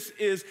Jesus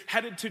is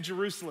headed to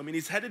Jerusalem, and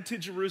he's headed to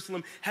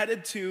Jerusalem,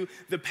 headed to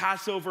the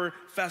Passover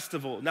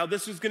festival. Now,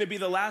 this is going to be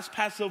the last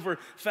Passover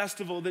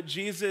festival that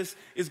Jesus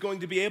is going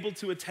to be able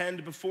to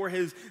attend before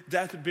his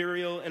death,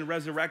 burial, and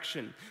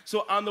resurrection.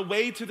 So on the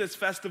way to this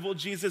festival,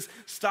 Jesus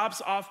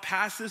stops off,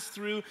 passes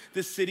through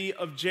the city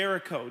of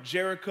Jericho.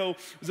 Jericho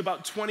was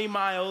about 20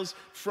 miles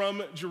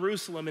from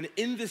Jerusalem, and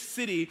in this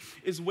city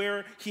is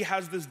where he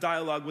has this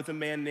dialogue with a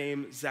man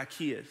named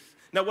Zacchaeus.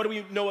 Now, what do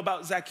we know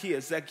about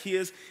Zacchaeus?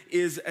 Zacchaeus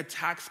is a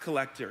tax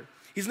collector.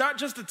 He's not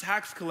just a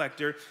tax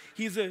collector,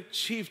 he's a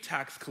chief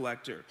tax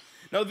collector.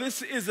 Now,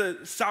 this is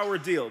a sour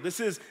deal. This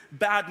is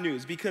bad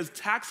news, because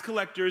tax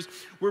collectors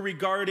were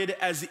regarded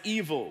as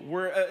evil,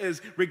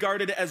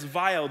 regarded as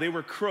vile. They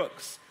were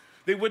crooks.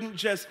 They wouldn't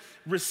just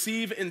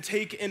receive and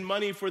take in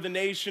money for the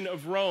nation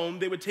of Rome.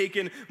 They would take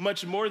in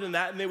much more than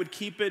that, and they would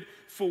keep it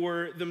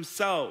for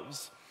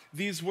themselves.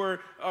 These were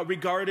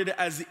regarded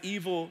as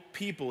evil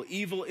people,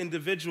 evil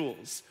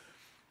individuals.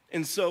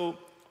 And so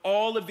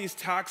all of these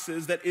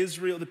taxes that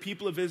the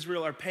people of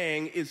Israel are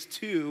paying is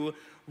to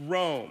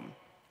Rome.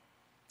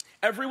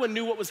 Everyone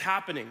knew what was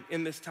happening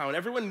in this town.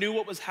 Everyone knew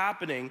what was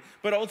happening,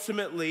 but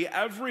ultimately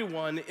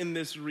everyone in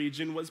this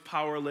region was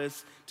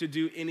powerless to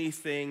do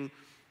anything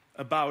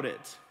about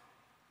it.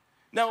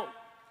 Now,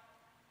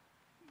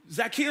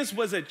 Zacchaeus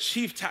was a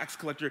chief tax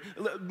collector.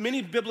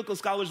 Many biblical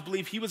scholars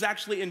believe he was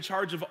actually in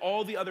charge of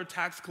all the other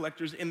tax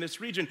collectors in this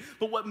region.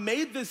 But what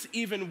made this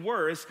even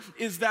worse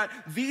is that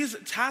these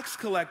tax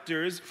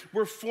collectors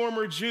were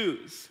former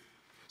Jews.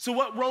 So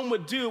what Rome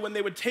would do when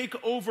they would take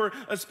over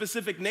a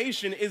specific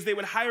nation is they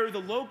would hire the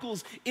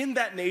locals in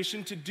that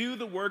nation to do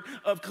the work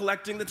of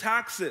collecting the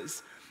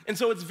taxes. And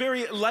so it's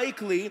very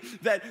likely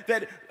that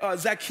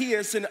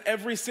Zacchaeus and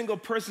every single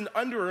person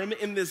under him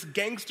in this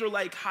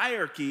gangster-like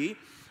hierarchy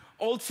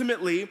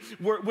ultimately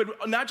would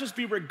not just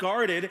be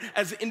regarded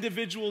as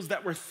individuals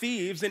that were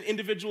thieves and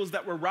individuals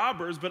that were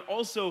robbers, but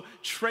also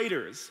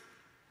traitors,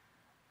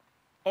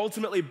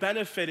 ultimately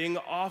benefiting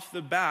off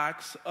the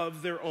backs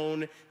of their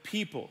own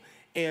people.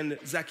 And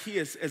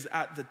Zacchaeus is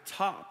at the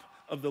top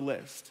of the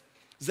list.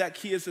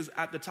 Zacchaeus is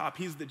at the top.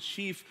 He's the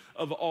chief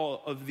of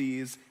all of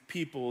these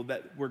people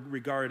that were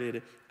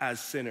regarded as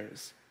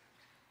sinners.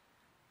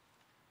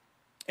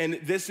 And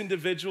this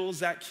individual,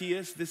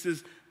 Zacchaeus, this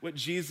is what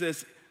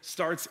Jesus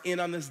starts in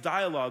on this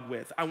dialogue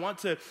with. I want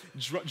to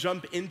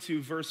jump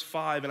into verse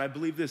 5, and I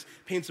believe this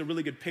paints a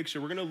really good picture.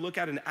 We're going to look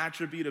at an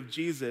attribute of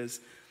Jesus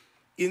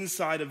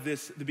inside of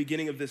this, the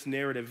beginning of this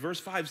narrative. Verse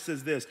 5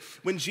 says this: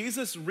 when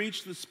Jesus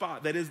reached the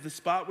spot, that is the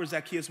spot where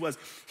Zacchaeus was,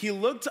 he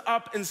looked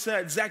up and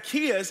said,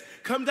 "Zacchaeus,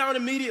 come down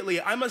immediately.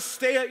 I must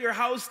stay at your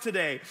house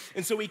today."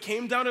 And so he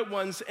came down at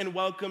once and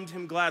welcomed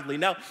him gladly.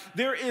 Now,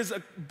 there is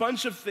a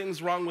bunch of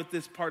things wrong with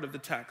this part of the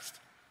text.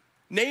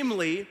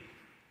 Namely,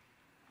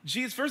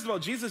 first of all,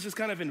 Jesus just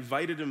kind of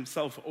invited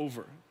himself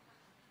over.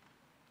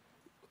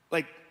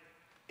 Like,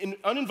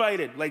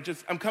 uninvited, like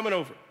just, I'm coming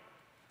over.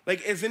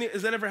 Like, has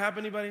that ever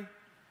happened to anybody?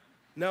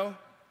 No?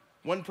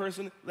 One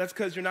person? That's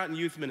because you're not in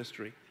youth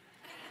ministry,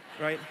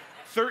 right?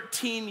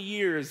 13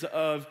 years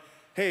of,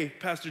 "Hey,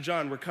 Pastor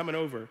John, we're coming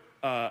over."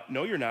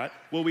 No, you're not.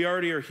 "Well, we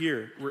already are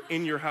here. We're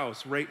in your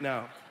house right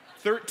now."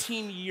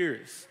 13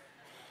 years.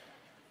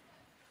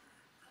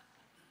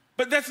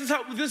 But this is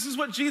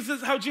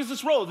how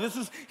Jesus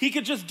rolled. He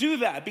could just do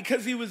that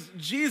because he was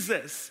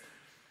Jesus.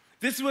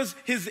 This was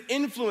his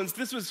influence.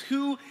 This was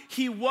who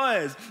he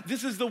was.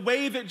 This is the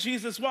way that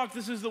Jesus walked.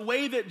 This is the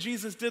way that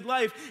Jesus did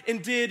life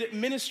and did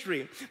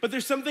ministry. But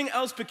there's something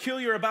else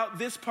peculiar about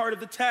this part of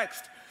the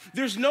text.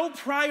 There's no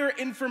prior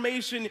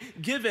information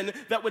given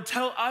that would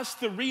tell us,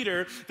 the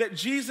reader, that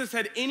Jesus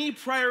had any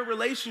prior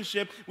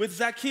relationship with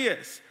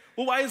Zacchaeus.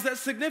 Well, why is that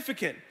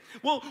significant?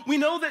 Well, we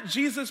know that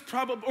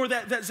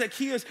that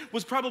Zacchaeus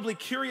was probably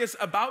curious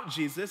about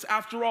Jesus.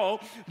 After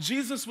all,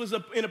 Jesus was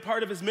in a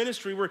part of his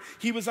ministry where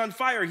he was on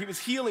fire. He was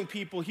healing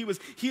people. He was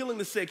healing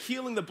the sick,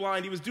 healing the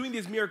blind. He was doing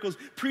these miracles,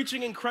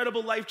 preaching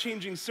incredible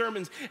life-changing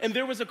sermons. And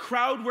there was a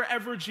crowd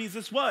wherever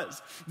Jesus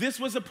was. This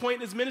was a point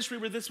in his ministry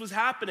where this was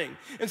happening.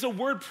 And so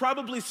word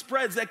probably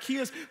spread.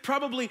 Zacchaeus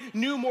probably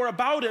knew more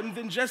about him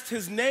than just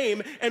his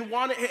name and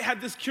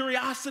had this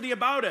curiosity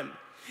about him.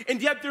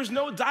 And yet there's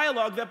no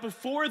dialogue that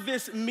before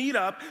this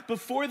meetup,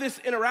 before this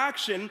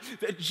interaction,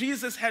 that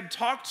Jesus had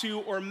talked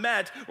to or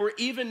met or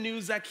even knew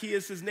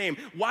Zacchaeus' name.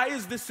 Why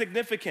is this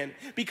significant?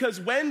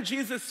 Because when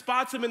Jesus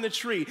spots him in the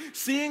tree,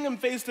 seeing him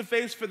face to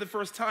face for the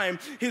first time,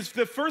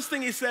 the first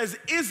thing he says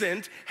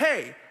isn't,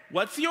 "Hey,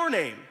 what's your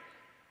name?"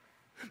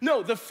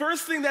 No, the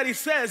first thing that he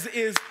says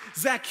is,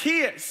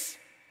 "Zacchaeus,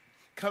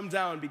 come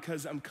down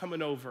because I'm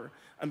coming over.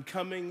 I'm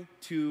coming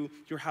to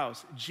your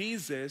house."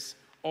 Jesus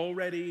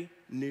already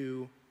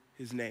knew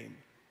his name.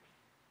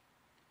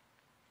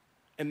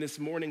 And this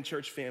morning,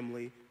 church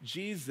family,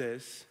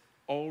 Jesus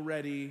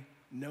already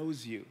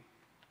knows you.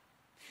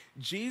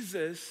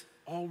 Jesus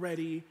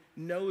already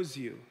knows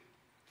you.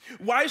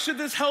 Why should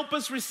this help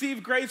us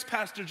receive grace,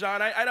 Pastor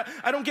John?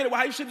 I don't get it.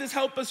 Why should this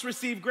help us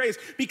receive grace?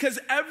 Because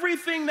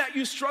everything that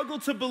you struggle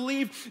to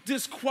believe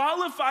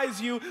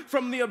disqualifies you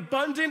from the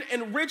abundant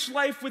and rich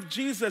life with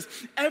Jesus.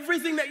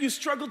 Everything that you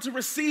struggle to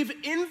receive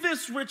in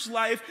this rich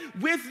life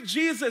with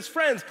Jesus.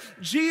 Friends,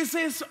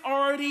 Jesus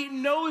already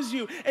knows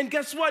you. And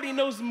guess what? He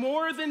knows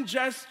more than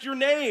just your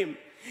name.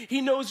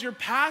 He knows your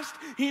past,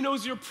 he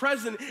knows your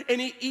present,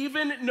 and he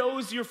even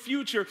knows your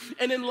future.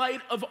 And in light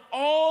of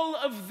all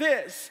of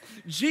this,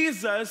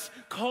 Jesus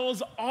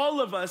calls all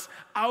of us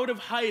out of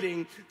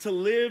hiding to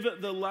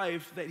live the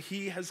life that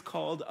he has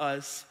called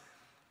us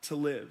to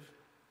live.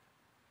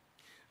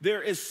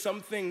 There is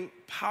something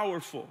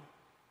powerful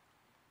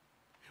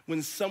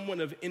when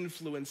someone of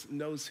influence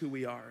knows who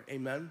we are.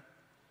 Amen?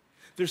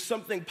 There's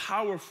something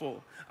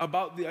powerful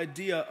about the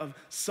idea of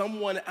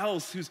someone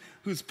else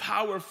who's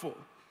powerful,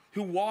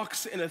 who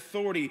walks in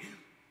authority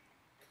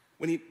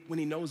when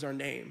he knows our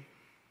name.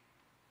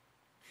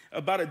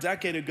 About a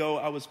decade ago,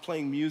 I was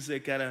playing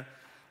music at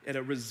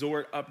a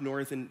resort up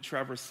north in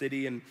Traverse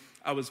City, and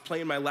I was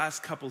playing my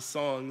last couple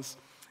songs,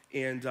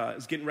 and I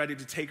was getting ready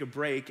to take a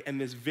break,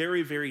 and this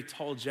very, very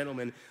tall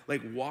gentleman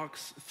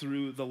walks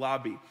through the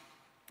lobby.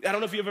 I don't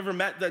know if you've ever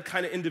met that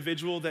kind of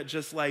individual that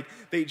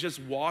they just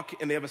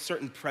walk and they have a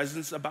certain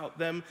presence about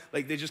them.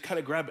 They just kind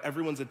of grab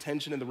everyone's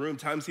attention in the room.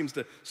 Time seems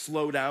to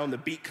slow down. The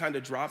beat kind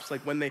of drops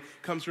when they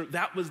come through.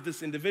 That was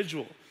this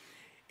individual.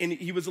 And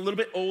he was a little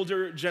bit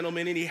older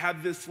gentleman, and he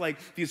had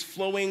these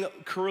flowing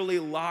curly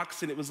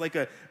locks, and it was like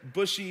a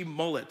bushy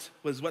mullet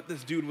was what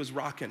this dude was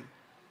rocking.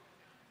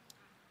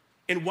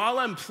 And while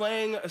I'm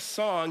playing a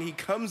song, he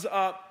comes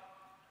up,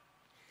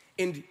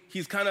 and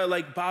he's kind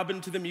of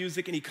bobbing to the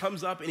music, and he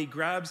comes up and he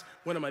grabs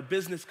one of my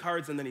business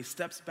cards, and then he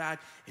steps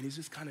back and he's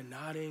just kind of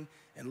nodding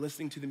and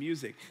listening to the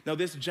music. Now,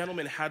 this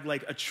gentleman had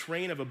a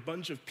train of a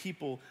bunch of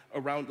people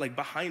around,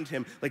 behind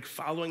him,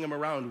 following him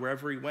around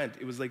wherever he went.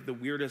 It was the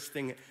weirdest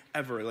thing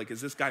ever. Is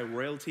this guy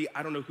royalty?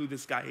 I don't know who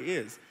this guy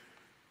is.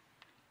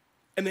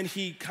 And then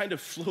he kind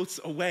of floats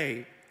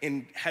away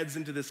and heads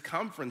into this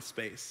conference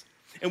space.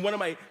 And one of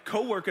my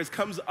coworkers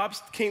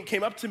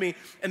came up to me,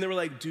 and they were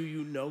like, "Do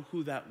you know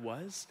who that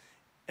was?"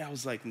 And I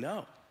was like,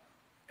 "No."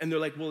 And they're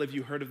like, "Well, have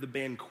you heard of the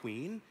band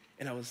Queen?"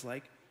 And I was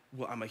like,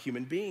 "Well, I'm a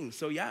human being,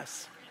 so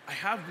yes, I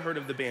have heard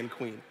of the band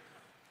Queen."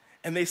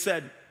 And they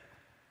said,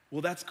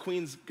 "Well, that's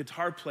Queen's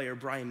guitar player,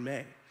 Brian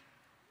May."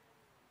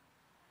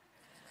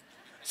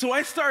 So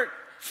I start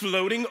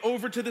floating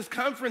over to this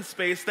conference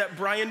space that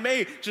Brian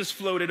May just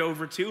floated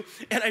over to,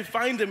 and I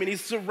find him, and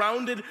he's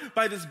surrounded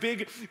by this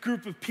big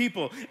group of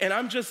people, and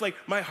I'm just like,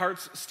 my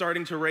heart's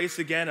starting to race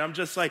again. I'm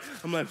like,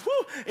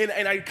 whoo,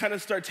 and I kind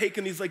of start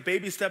taking these like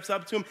baby steps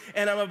up to him,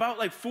 and I'm about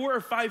like 4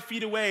 or 5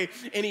 feet away,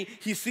 and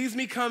he sees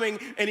me coming,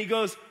 and he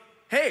goes,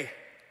 "Hey,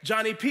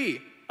 Johnny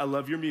P, I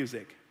love your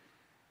music."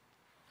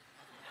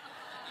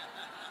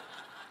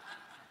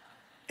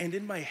 And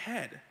in my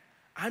head,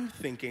 I'm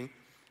thinking,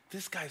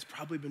 this guy's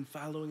probably been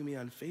following me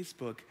on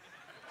Facebook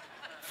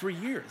for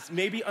years,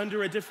 maybe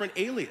under a different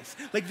alias.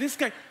 Like, this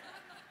guy,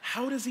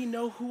 how does he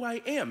know who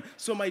I am?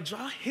 So my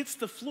jaw hits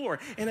the floor,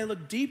 and I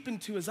look deep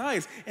into his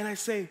eyes, and I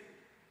say,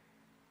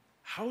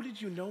 "How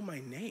did you know my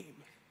name?"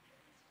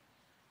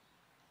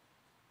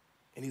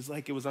 And he's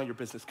like, "It was on your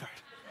business card."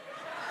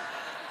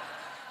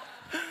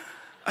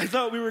 I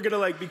thought we were gonna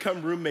like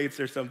become roommates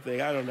or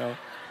something, I don't know.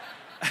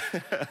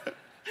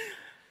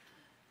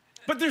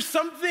 But there's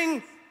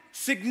something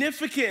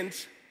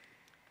significant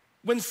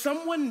when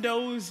someone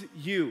knows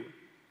you,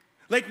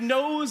 like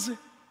knows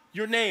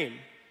your name,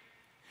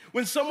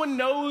 when someone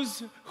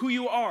knows who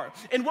you are.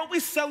 And what we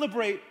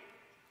celebrate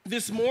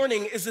this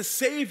morning is a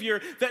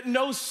Savior that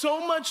knows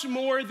so much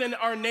more than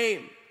our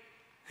name,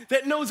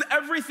 that knows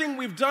everything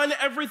we've done,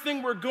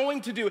 everything we're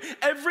going to do,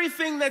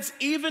 everything that's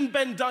even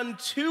been done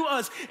to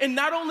us, and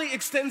not only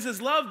extends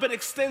his love, but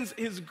extends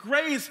his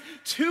grace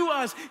to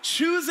us,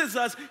 chooses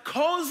us,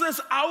 calls us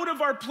out of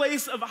our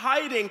place of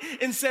hiding,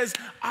 and says,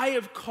 "I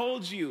have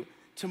called you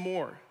to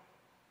more."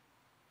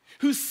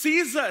 Who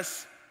sees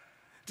us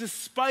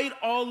despite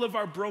all of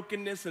our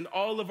brokenness and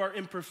all of our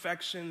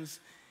imperfections.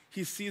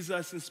 He sees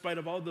us in spite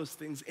of all those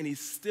things, and he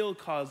still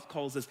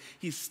calls us.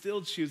 He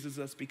still chooses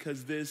us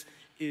because this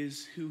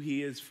is who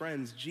he is.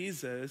 Friends,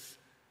 Jesus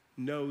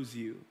knows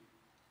you.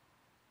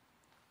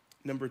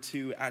 Number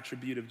 2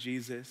 attribute of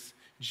Jesus.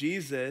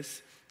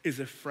 Jesus is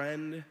a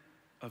friend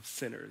of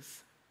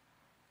sinners.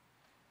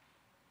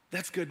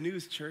 That's good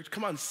news, church.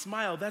 Come on,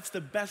 smile. That's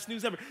the best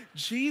news ever.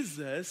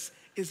 Jesus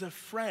is a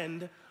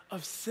friend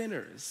of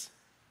sinners.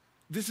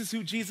 This is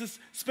who Jesus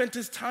spent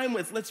his time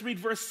with. Let's read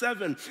verse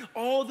 7.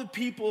 All the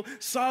people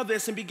saw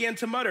this and began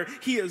to mutter,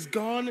 "He has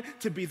gone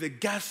to be the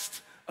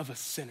guest of a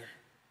sinner."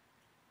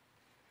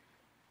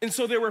 And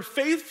so there were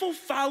faithful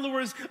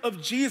followers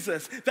of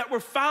Jesus that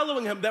were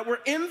following him, that were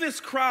in this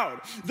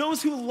crowd,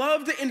 those who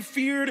loved and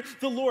feared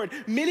the Lord,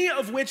 many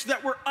of which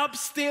that were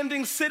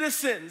upstanding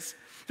citizens.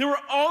 There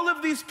were all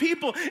of these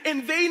people,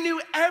 and they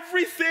knew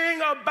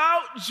everything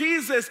about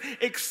Jesus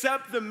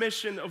except the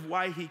mission of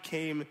why he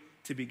came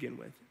to begin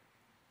with.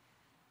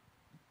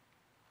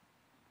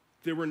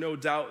 There were no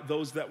doubt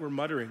those that were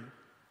muttering,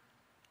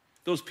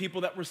 those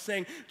people that were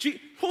saying,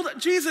 hold on,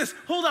 Jesus,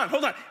 hold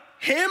on.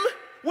 Him?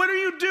 What are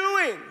you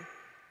doing?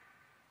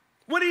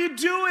 What are you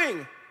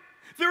doing?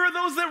 There are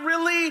those that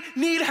really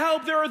need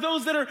help. There are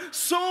those that are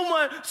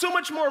so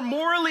much more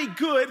morally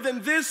good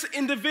than this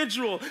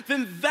individual,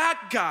 than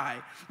that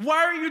guy.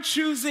 Why are you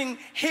choosing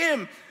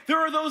him? There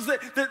are those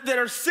that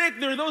are sick.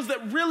 There are those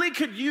that really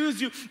could use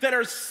you, that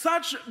are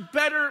such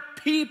better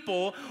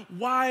people.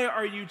 Why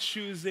are you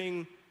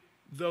choosing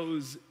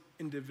those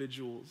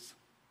individuals?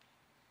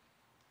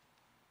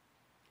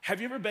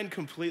 Have you ever been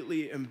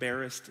completely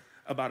embarrassed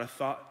about a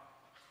thought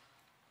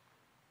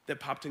that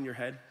popped in your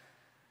head?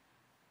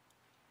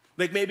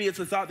 Like maybe it's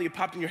a thought that you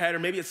popped in your head, or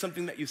maybe it's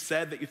something that you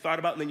said that you thought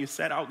about and then you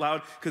said out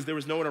loud because there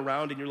was no one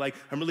around, and you're like,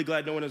 "I'm really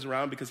glad no one is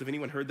around because if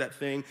anyone heard that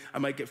thing, I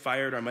might get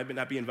fired or I might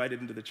not be invited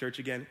into the church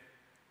again."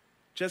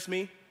 Just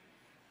me?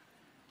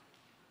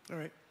 All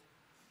right.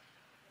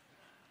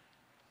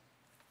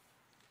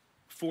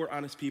 4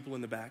 honest people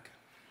in the back.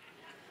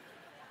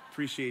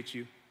 Appreciate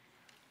you.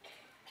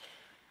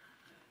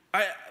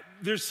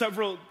 There's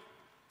several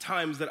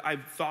times that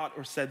I've thought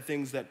or said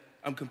things that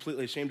I'm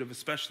completely ashamed of,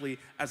 especially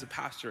as a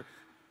pastor.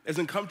 As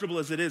uncomfortable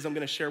as it is, I'm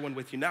gonna share one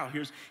with you now.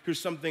 Here's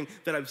something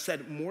that I've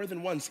said more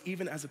than once,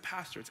 even as a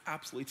pastor. It's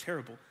absolutely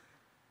terrible.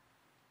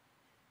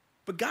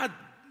 But God,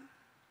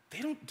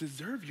 they don't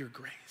deserve your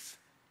grace.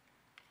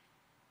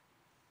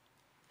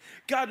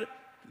 God,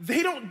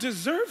 they don't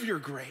deserve your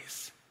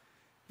grace.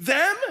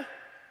 Them?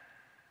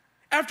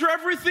 After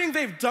everything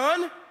they've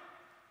done?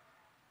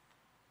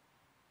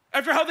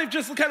 After how they've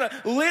just kind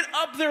of lit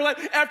up their life,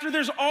 after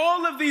there's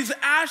all of these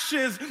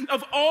ashes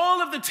of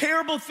all of the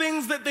terrible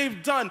things that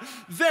they've done,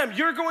 them,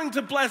 you're going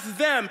to bless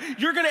them.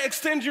 You're going to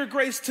extend your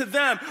grace to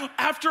them.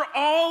 After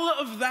all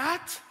of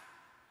that,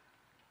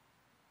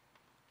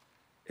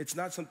 it's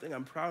not something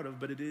I'm proud of,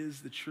 but it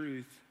is the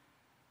truth.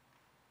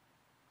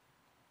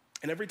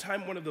 And every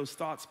time one of those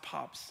thoughts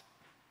pops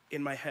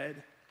in my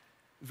head,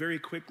 very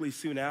quickly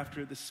soon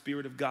after, the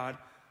Spirit of God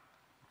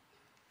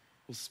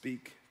will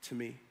speak to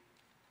me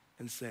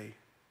and say,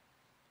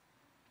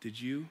 "Did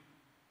you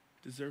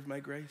deserve my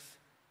grace?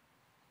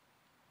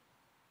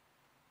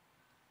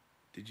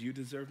 Did you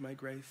deserve my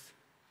grace?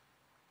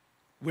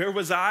 Where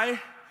was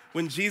I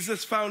when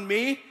Jesus found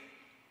me?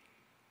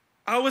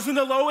 I was in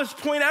the lowest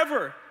point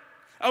ever.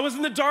 I was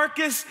in the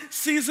darkest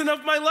season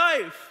of my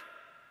life.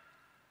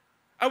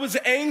 I was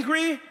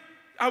angry.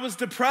 I was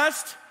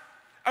depressed.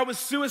 I was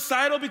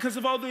suicidal because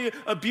of all the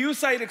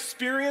abuse I had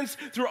experienced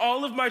through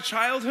all of my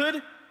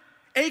childhood.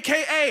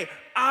 AKA,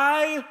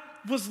 I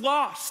was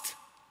lost.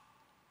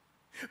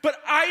 But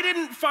I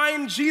didn't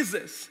find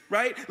Jesus,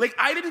 right? Like,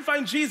 I didn't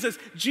find Jesus.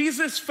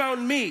 Jesus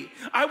found me.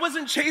 I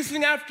wasn't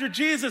chasing after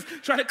Jesus,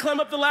 trying to climb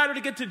up the ladder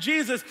to get to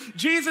Jesus.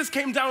 Jesus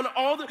came down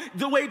all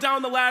the way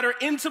down the ladder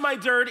into my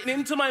dirt and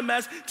into my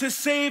mess to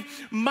save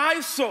my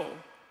soul.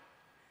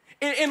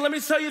 And let me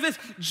tell you this,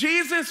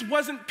 Jesus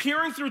wasn't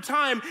peering through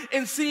time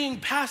and seeing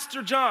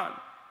Pastor John.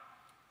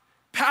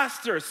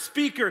 Pastor,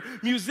 speaker,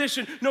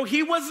 musician. No,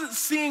 he wasn't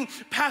seeing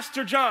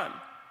Pastor John.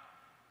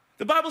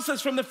 The Bible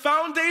says from the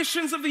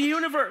foundations of the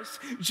universe,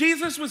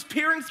 Jesus was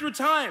peering through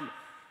time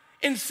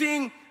and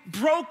seeing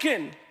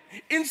broken,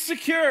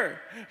 insecure,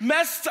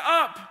 messed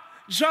up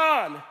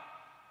John,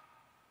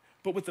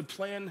 but with a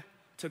plan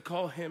to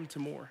call him to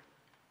more.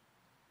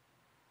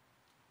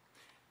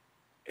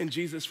 And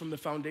Jesus, from the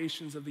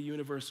foundations of the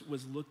universe,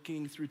 was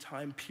looking through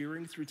time,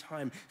 peering through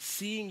time,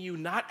 seeing you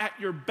not at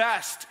your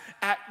best,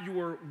 at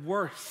your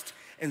worst,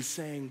 and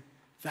saying,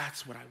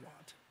 that's what I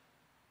want.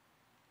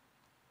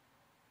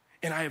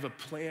 And I have a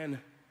plan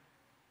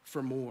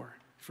for more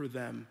for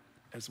them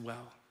as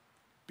well,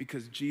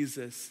 because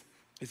Jesus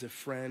is a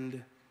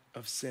friend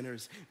of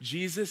sinners.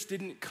 Jesus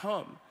didn't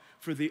come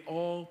for the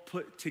all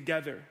put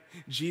together.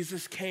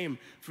 Jesus came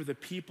for the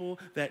people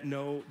that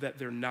know that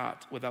they're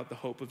not without the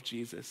hope of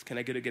Jesus. Can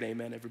I get a good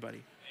amen, everybody?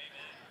 Amen.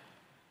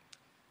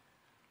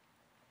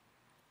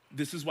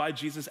 This is why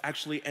Jesus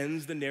actually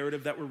ends the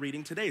narrative that we're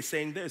reading today,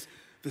 saying this: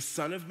 the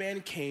Son of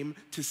Man came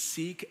to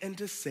seek and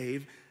to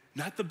save,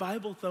 not the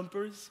Bible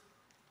thumpers,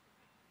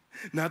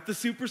 not the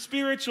super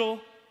spiritual,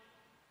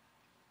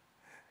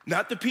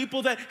 not the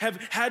people that have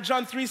had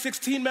John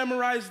 3:16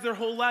 memorized their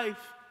whole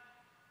life,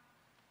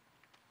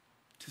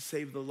 to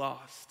save the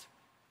lost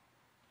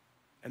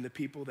and the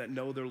people that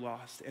know they're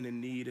lost and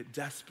in need,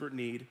 desperate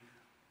need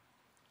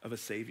of a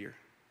Savior.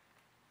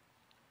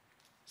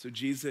 So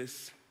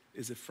Jesus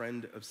is a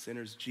friend of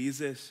sinners.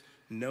 Jesus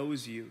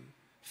knows you.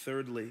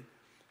 Thirdly,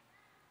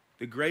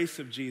 the grace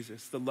of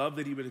Jesus, the love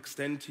that he would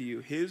extend to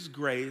you, his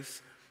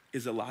grace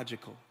is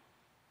illogical.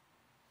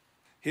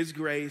 His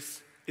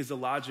grace is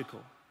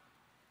illogical.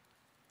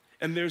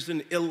 And there's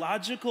an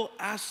illogical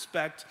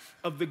aspect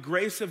of the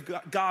grace of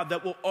God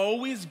that will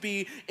always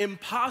be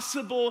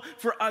impossible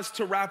for us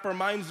to wrap our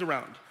minds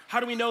around. How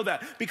do we know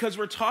that? Because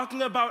we're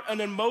talking about an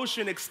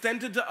emotion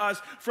extended to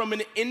us from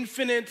an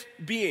infinite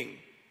being.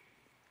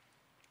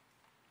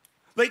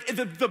 Like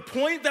the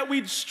point that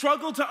we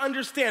struggle to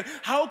understand,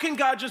 how can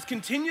God just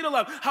continue to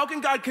love? How can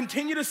God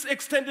continue to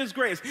extend his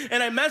grace?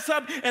 And I mess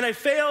up and I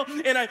fail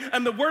and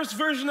I'm the worst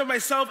version of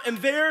myself, and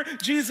there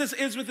Jesus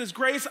is with his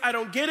grace. I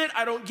don't get it,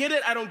 I don't get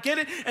it, I don't get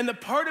it. And the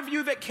part of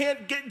you that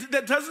can't get,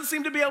 that doesn't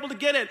seem to be able to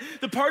get it,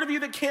 the part of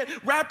you that can't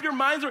wrap your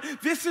minds around,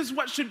 this is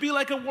what should be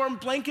like a warm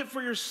blanket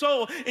for your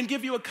soul and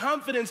give you a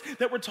confidence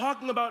that we're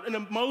talking about an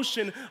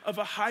emotion of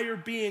a higher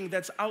being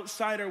that's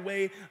outside our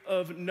way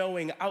of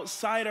knowing,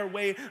 outside our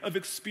way of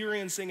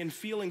experiencing and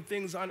feeling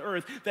things on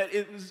earth, that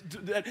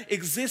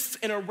exists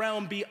in a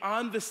realm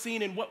beyond the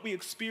scene and what we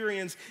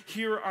experience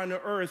here on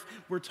earth.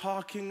 We're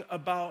talking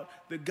about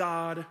the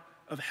God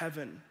of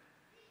heaven.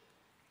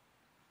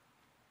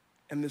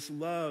 And this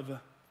love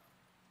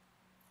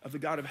of the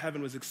God of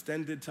heaven was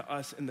extended to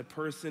us in the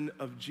person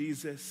of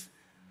Jesus.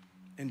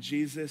 And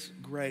Jesus'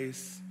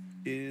 grace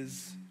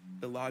is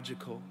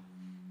illogical.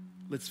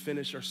 Let's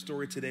finish our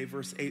story today.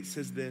 Verse 8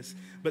 says this: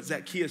 but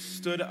Zacchaeus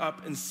stood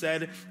up and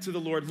said to the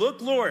Lord,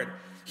 "Look, Lord,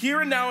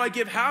 here and now I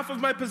give half of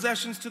my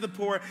possessions to the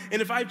poor,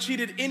 and if I've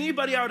cheated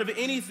anybody out of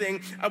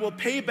anything, I will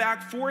pay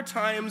back 4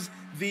 times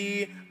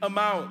the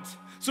amount."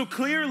 So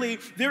clearly,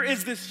 there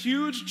is this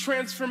huge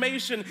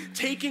transformation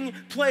taking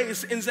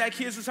place in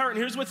Zacchaeus' heart. And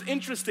here's what's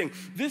interesting.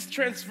 This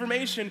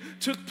transformation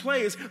took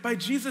place by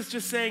Jesus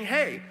just saying,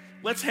 "Hey,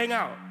 let's hang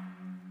out."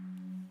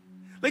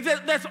 Like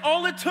that's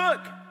all it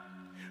took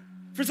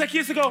for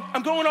Zacchaeus to go,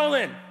 "I'm going all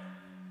in.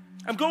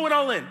 I'm going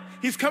all in.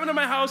 He's coming to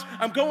my house.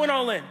 I'm going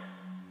all in.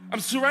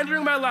 I'm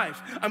surrendering my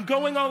life. I'm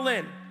going all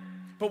in."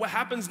 But what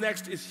happens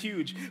next is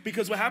huge,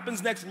 because what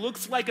happens next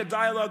looks like a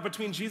dialogue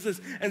between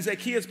Jesus and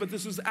Zacchaeus, but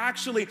this was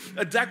actually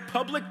a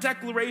public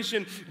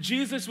declaration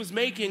Jesus was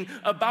making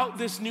about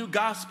this new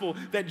gospel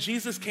that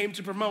Jesus came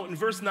to promote. In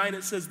verse 9,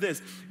 it says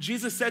this: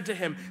 Jesus said to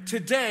him,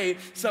 "Today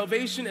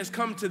salvation has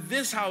come to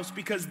this house,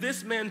 because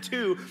this man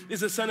too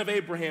is a son of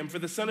Abraham, for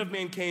the Son of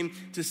Man came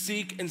to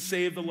seek and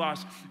save the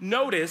lost."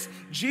 Notice,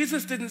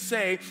 Jesus didn't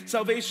say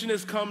salvation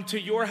has come to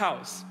your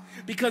house,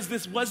 because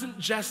this wasn't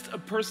just a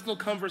personal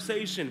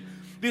conversation.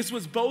 This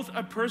was both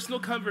a personal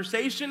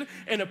conversation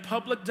and a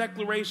public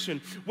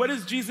declaration. What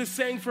is Jesus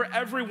saying for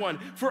everyone,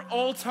 for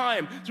all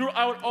time,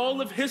 throughout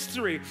all of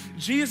history?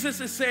 Jesus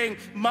is saying,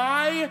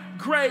 my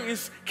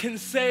grace can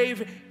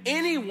save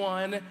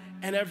anyone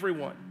and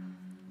everyone.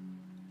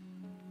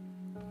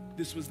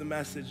 This was the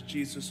message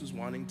Jesus was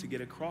wanting to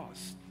get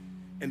across.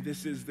 And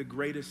this is the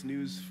greatest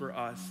news for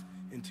us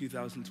in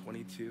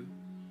 2022.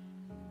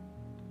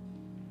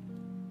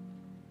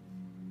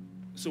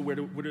 So where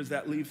does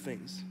that leave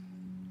things?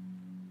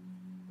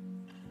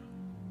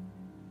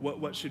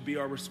 What should be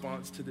our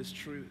response to this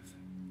truth?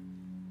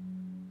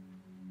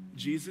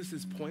 Jesus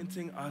is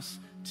pointing us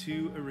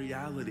to a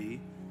reality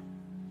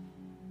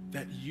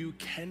that you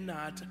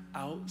cannot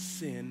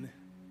out-sin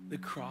the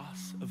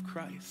cross of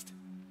Christ.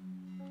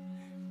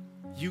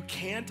 You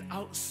can't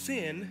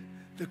out-sin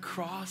the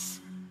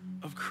cross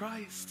of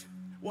Christ.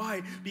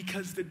 Why?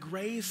 Because the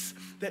grace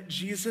that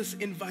Jesus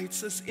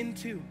invites us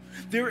into.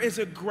 There is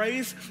a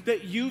grace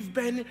that you've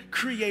been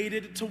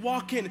created to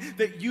walk in,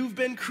 that you've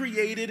been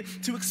created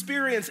to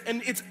experience,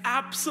 and it's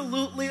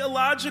absolutely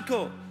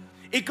illogical.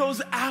 It goes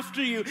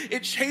after you.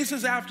 It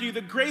chases after you.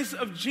 The grace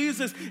of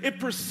Jesus, it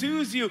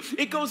pursues you.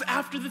 It goes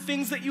after the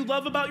things that you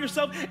love about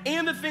yourself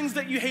and the things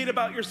that you hate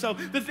about yourself,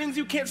 the things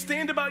you can't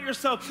stand about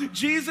yourself.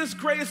 Jesus'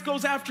 grace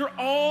goes after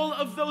all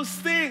of those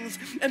things,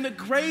 and the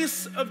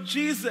grace of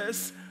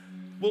Jesus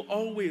will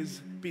always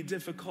be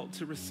difficult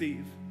to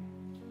receive.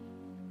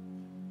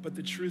 But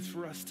the truth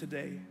for us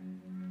today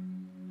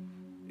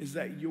is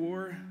that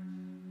your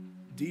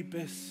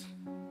deepest,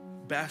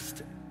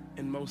 best,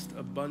 and most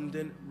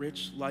abundant,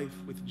 rich life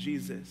with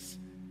Jesus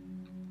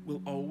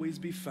will always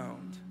be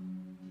found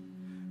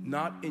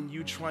not in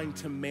you trying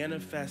to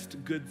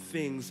manifest good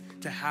things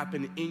to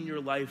happen in your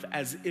life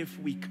as if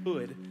we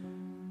could,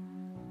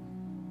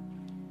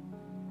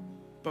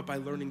 but by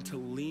learning to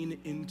lean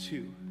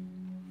into,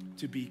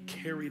 to be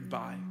carried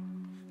by,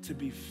 to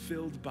be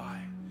filled by,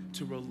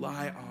 to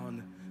rely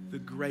on the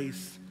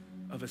grace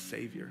of a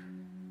Savior.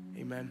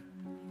 Amen.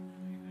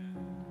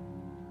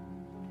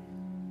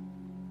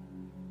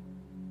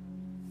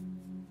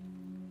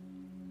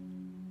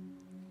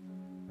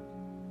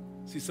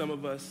 See, some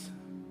of us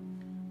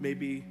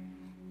maybe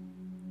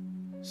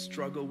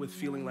struggle with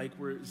feeling like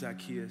we're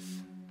Zacchaeus,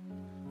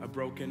 a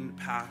broken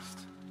past,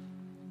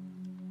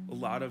 a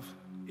lot of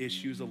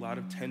issues, a lot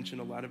of tension,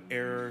 a lot of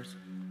errors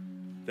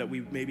that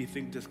we maybe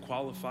think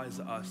disqualifies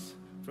us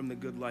from the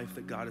good life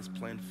that God has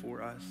planned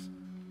for us.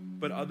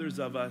 But others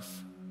of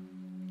us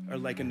are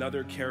like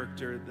another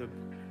character that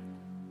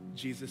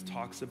Jesus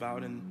talks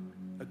about in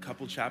a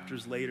couple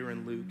chapters later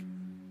in Luke.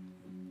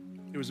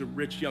 There was a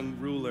rich young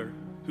ruler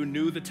who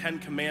knew the 10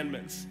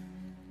 Commandments,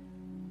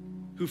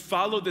 who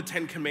followed the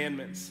 10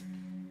 Commandments.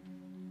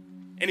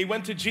 And he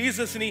went to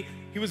Jesus and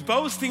he was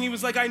boasting. He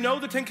was like, I know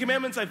the 10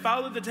 Commandments. I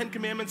followed the 10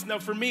 Commandments. Now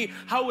for me,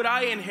 how would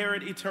I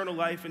inherit eternal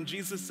life? And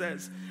Jesus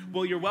says,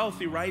 well, you're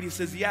wealthy, right? He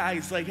says, yeah.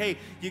 He's like, hey,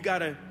 you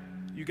gotta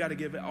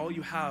give all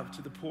you have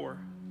to the poor.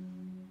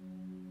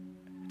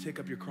 Take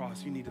up your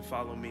cross. You need to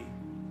follow me.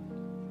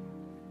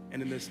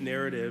 And in this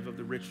narrative of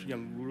the rich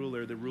young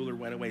ruler, the ruler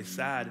went away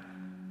sad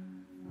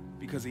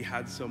because he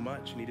had so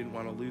much and he didn't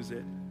want to lose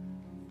it.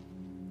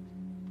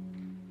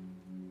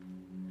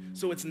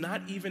 So it's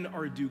not even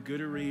our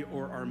do-goodery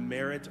or our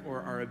merit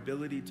or our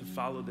ability to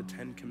follow the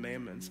 10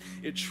 Commandments.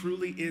 It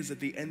truly is, at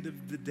the end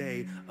of the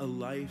day, a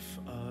life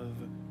of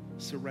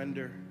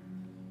surrender.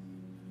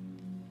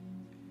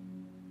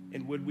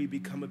 And would we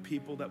become a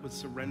people that would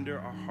surrender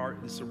our heart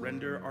and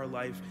surrender our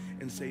life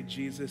and say,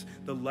 Jesus,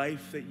 the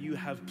life that you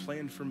have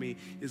planned for me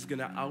is going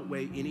to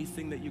outweigh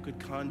anything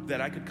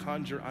that I could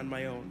conjure on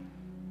my own.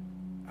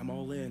 I'm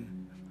all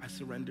in. I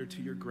surrender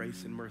to your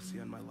grace and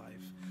mercy on my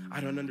life. I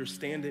don't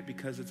understand it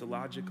because it's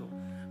illogical,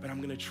 but I'm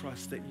going to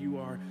trust that you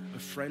are a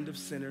friend of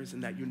sinners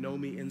and that you know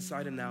me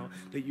inside and out,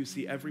 that you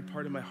see every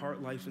part of my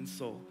heart, life, and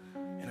soul,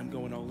 and I'm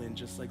going all in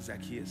just like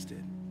Zacchaeus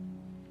did.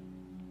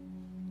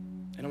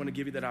 And I want to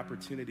give you that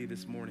opportunity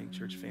this morning,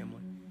 church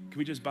family. Can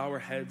we just bow our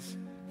heads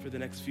for the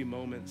next few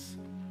moments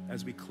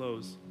as we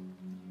close?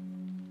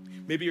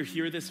 Maybe you're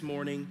here this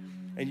morning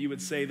and you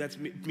would say, that's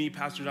me,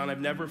 Pastor John.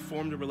 I've never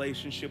formed a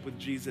relationship with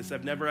Jesus.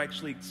 I've never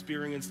actually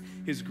experienced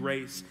his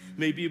grace.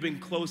 Maybe you've been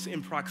close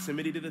in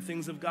proximity to the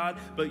things of God,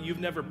 but you've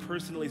never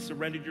personally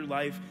surrendered your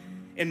life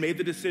and made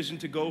the decision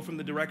to go from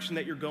the direction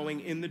that you're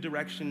going in the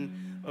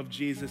direction of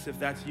Jesus. If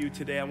that's you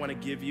today, I want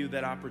to give you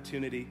that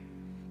opportunity.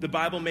 The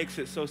Bible makes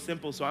it so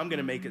simple, so I'm going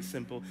to make it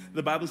simple.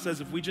 The Bible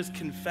says if we just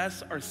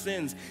confess our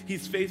sins,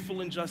 he's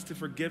faithful and just to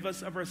forgive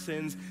us of our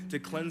sins, to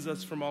cleanse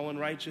us from all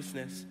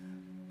unrighteousness.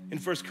 In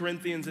 1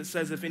 Corinthians, it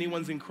says, if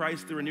anyone's in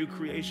Christ, they're a new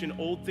creation.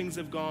 Old things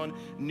have gone,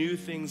 new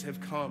things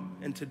have come.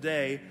 And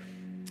today,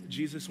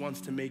 Jesus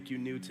wants to make you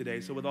new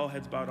today. So with all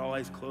heads bowed, all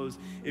eyes closed,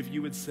 if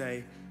you would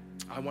say,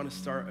 I want to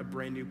start a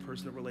brand new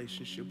personal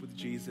relationship with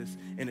Jesus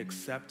and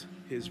accept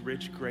his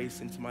rich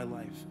grace into my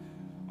life,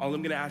 all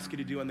I'm going to ask you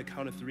to do on the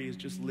count of 3 is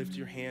just lift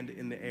your hand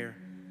in the air.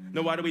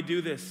 Now, why do we do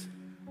this?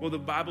 Well, the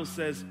Bible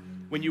says,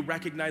 when you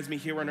recognize me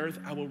here on earth,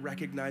 I will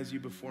recognize you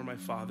before my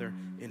Father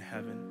in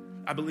heaven.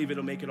 I believe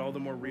it'll make it all the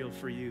more real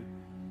for you.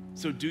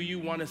 So do you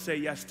want to say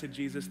yes to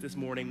Jesus this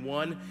morning?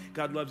 1,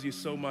 God loves you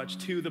so much.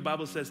 2, the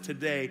Bible says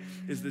today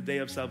is the day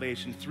of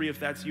salvation. 3, if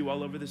that's you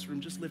all over this room,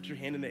 just lift your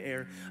hand in the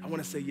air. I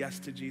want to say yes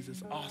to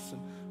Jesus.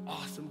 Awesome,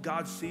 awesome.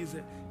 God sees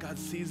it. God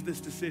sees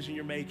this decision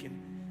you're making.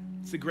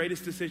 It's the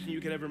greatest decision you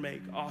could ever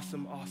make.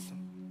 Awesome,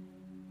 awesome.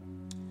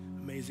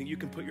 Amazing. You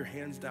can put your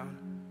hands down.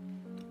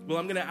 Well,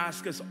 I'm gonna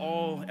ask us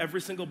all,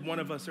 every single one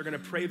of us are gonna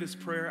pray this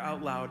prayer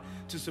out loud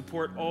to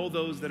support all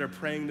those that are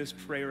praying this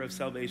prayer of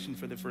salvation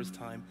for the first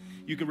time.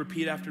 You can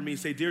repeat after me,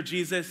 say, "Dear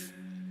Jesus,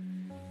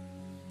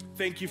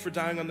 thank you for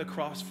dying on the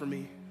cross for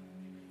me.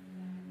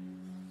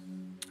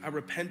 I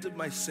repent of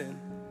my sin.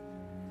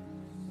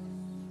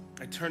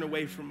 I turn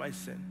away from my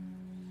sin.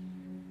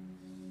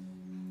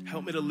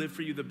 Help me to live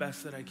for you the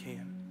best that I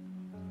can.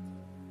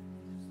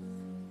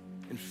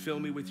 And fill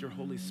me with your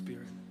Holy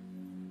Spirit.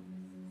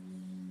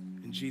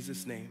 In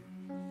Jesus' name,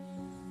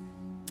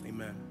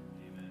 amen.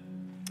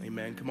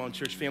 Amen. Come on,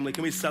 church family.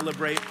 Can we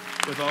celebrate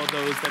with all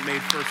those that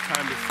made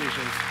first-time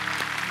decisions?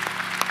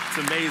 It's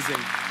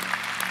amazing.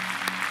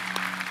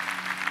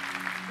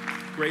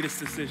 Greatest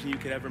decision you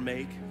could ever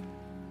make.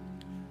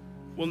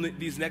 Well,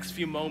 these next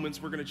few moments,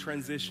 we're going to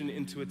transition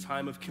into a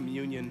time of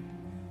communion.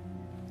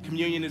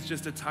 Communion is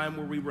just a time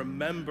where we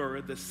remember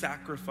the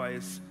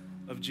sacrifice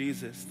of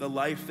Jesus, the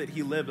life that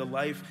he lived, a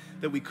life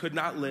that we could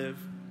not live,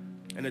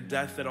 and a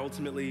death that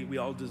ultimately we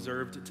all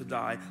deserved to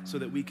die so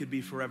that we could be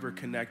forever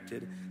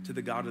connected to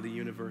the God of the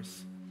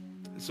universe.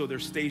 And so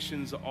there's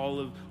stations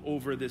all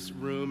over this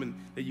room and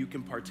that you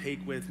can partake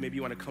with. Maybe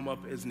you want to come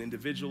up as an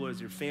individual or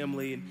as your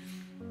family. And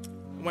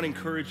I want to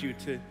encourage you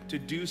to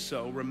do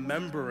so,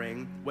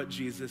 remembering what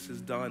Jesus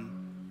has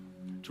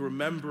done, to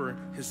remember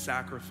his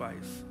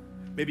sacrifice.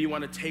 Maybe you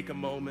want to take a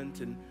moment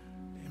and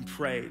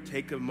pray,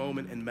 take a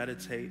moment and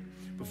meditate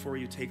before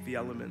you take the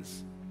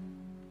elements.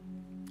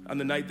 On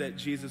the night that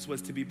Jesus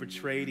was to be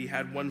betrayed, he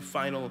had one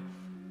final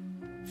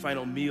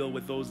meal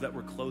with those that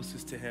were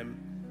closest to him.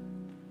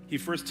 He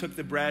first took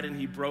the bread and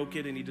he broke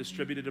it and he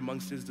distributed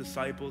amongst his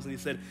disciples. And he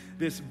said,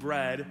 "This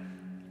bread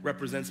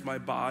represents my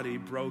body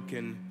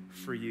broken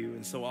for you.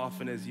 And so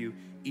often as you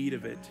eat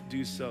of it,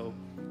 do so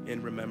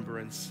in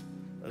remembrance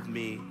of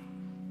me."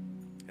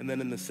 And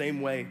then in the same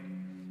way,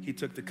 he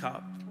took the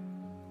cup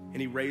and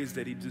he raised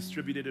it. He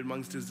distributed it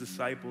amongst his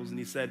disciples. And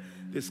he said,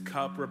 "This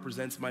cup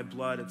represents my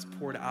blood. It's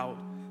poured out.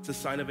 It's a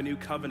sign of a new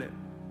covenant.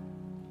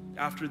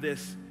 After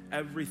this,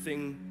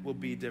 everything will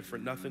be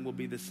different. Nothing will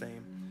be the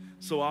same.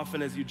 So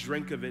often as you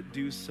drink of it,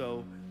 do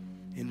so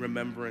in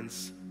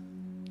remembrance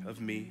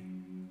of me."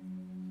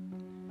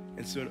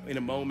 And so in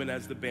a moment,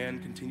 as the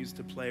band continues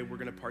to play, we're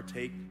going to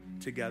partake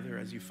together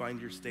as you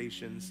find your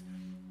stations,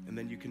 and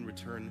then you can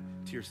return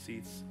to your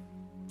seats.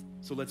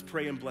 So let's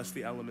pray and bless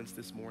the elements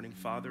this morning.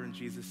 Father, in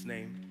Jesus'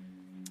 name,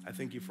 I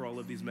thank you for all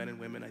of these men and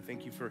women. I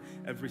thank you for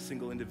every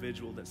single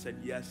individual that said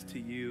yes to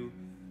you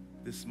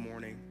this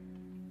morning,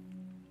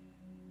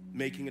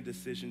 making a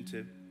decision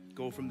to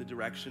go from the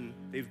direction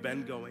they've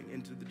been going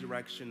into the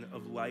direction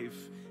of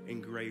life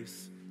and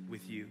grace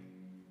with you.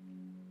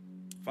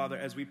 Father,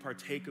 as we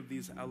partake of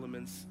these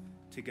elements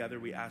together,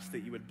 we ask that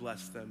you would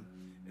bless them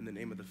in the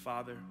name of the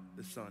Father,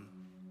 the Son,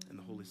 and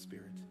the Holy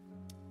Spirit.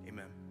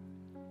 Amen.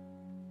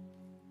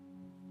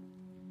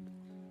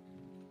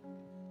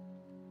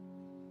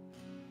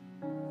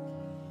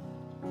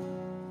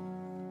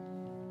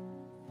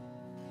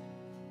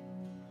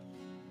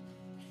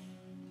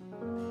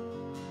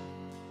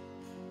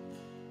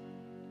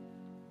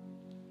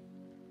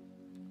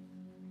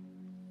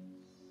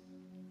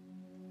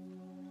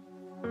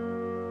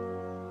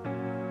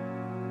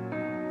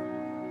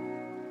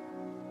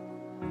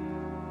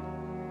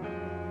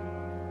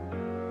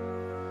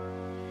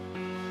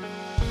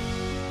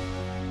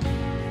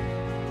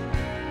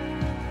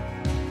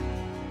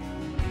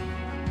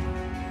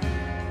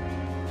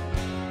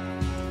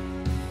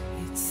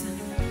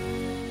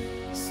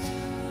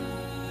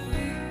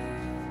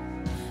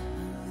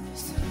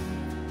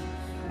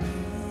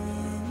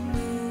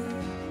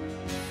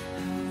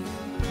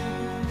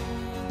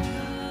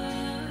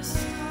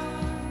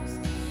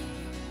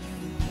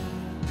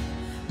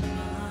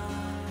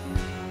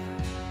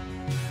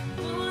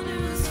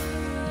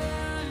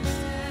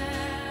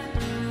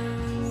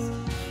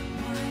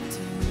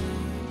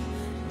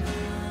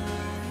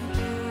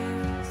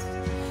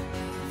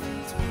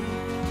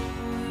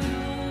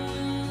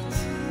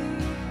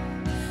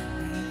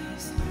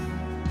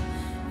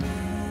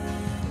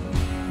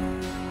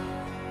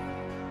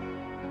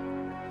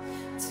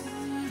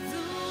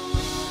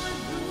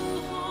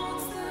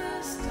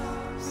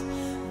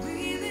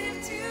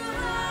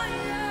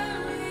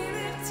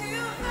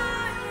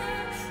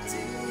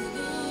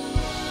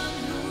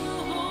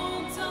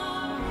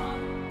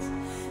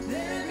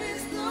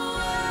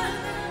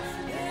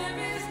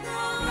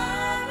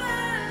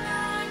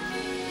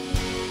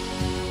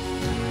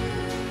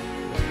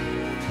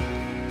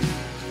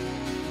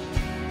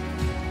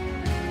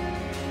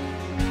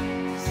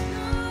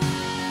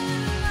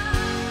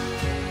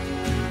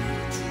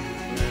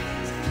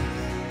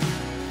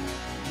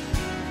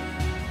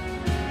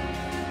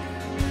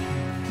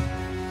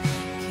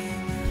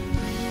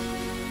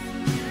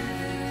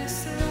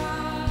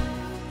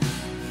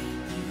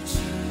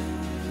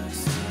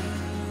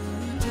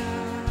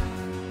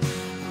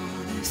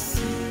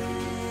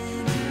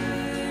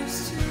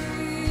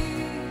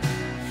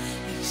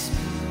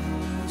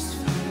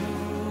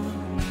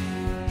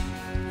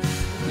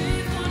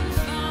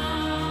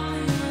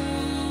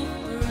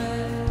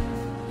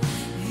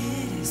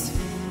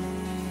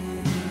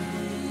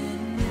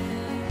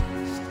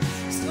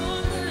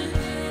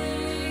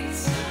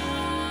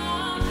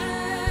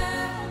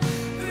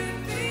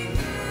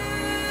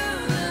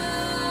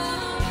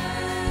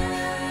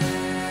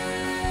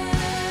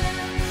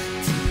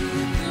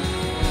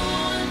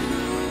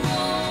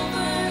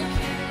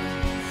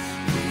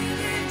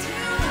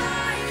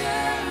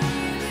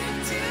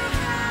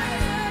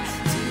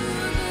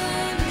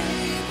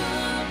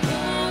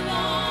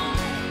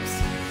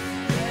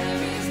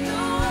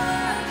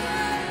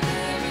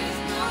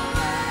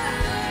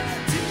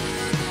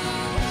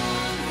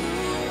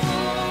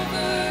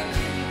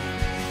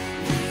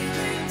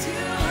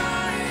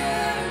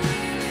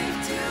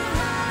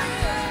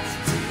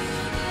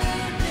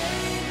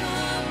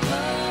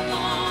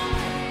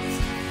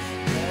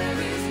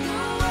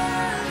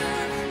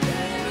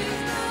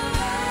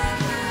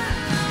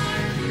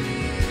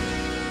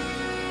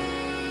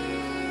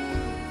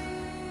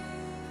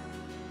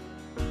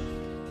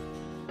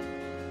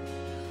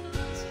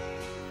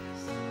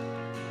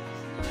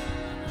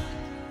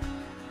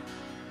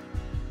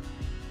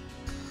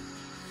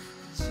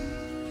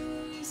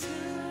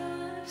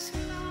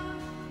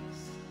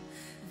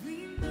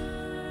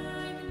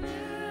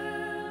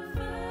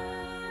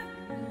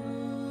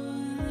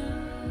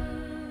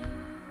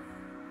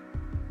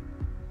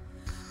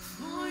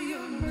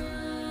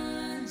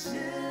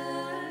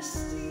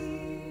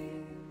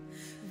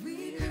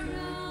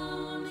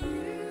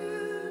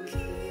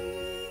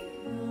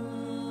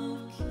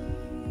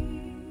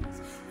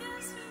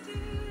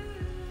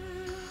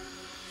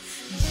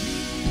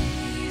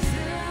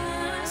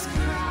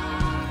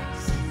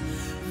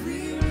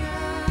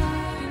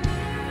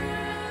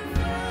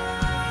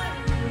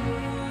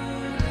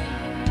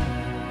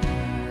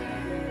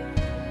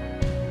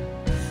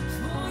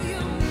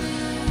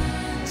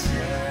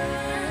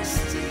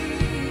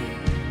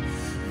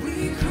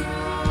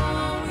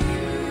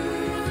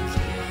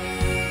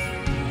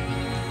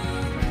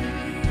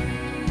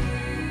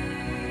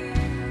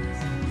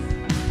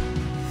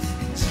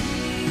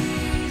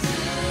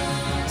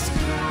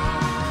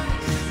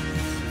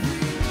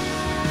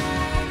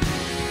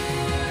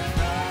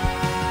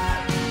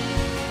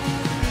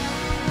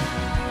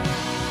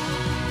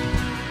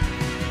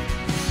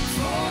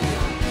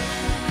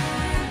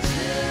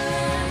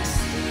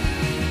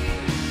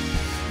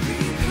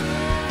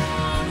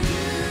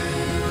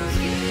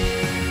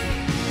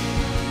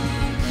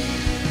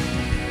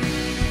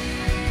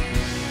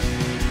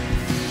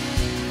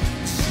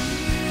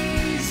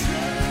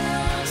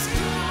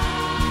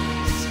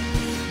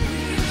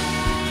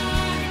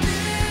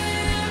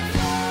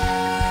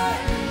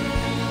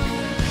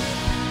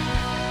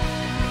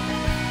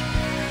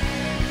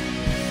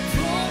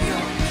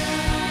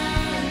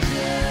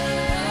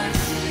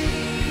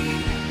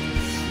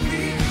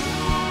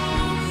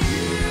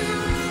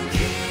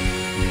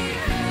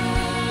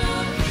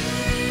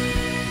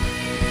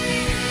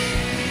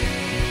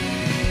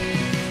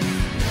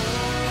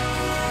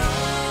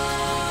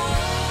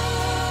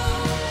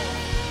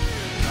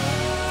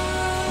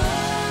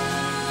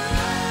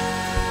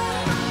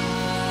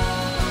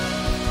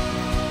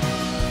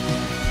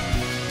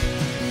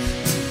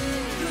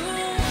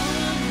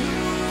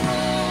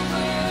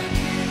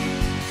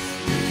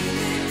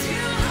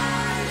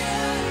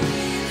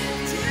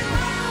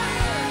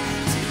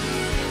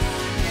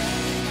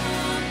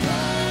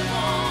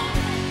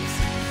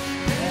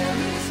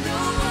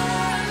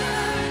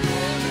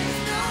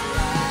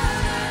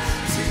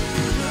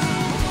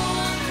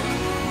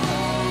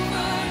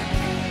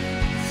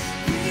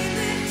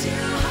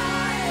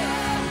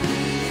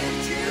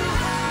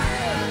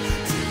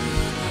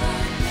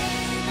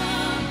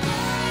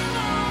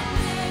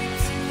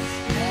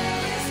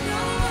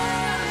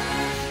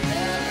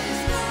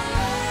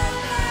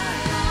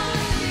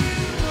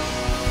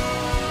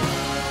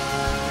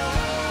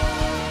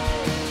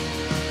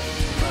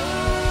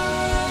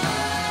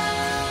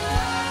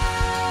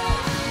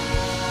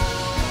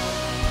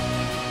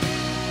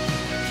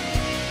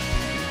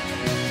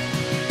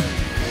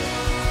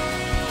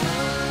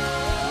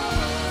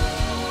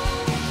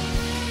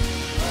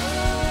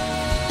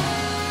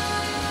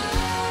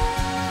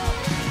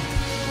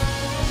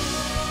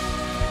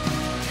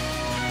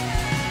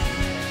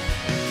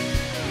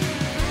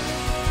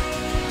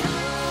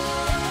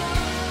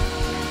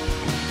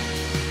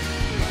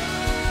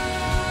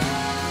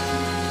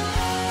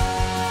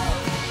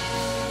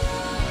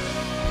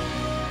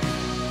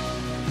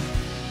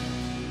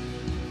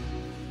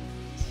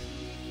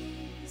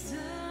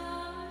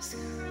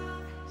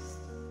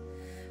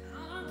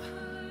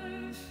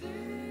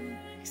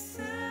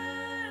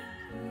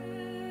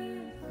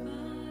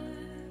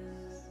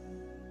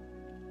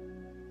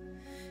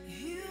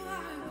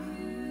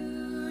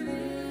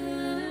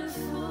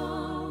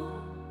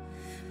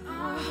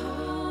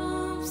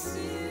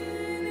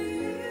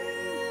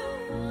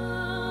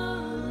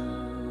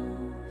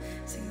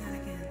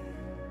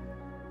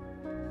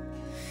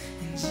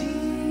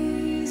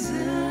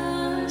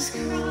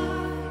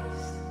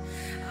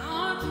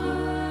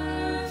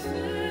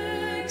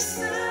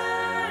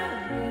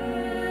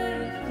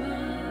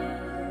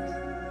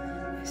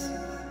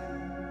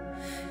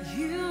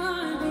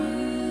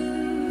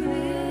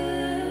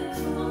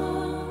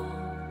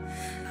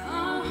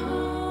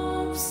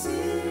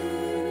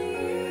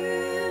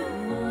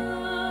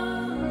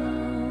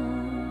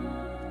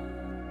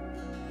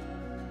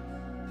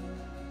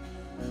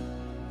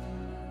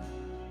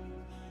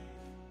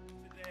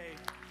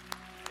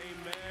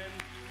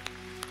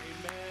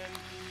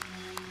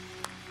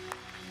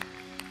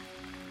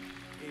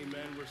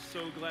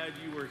 so glad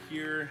you were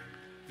here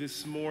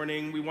this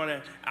morning. We want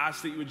to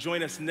ask that you would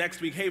join us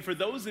next week. Hey, for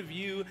those of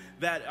you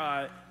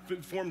that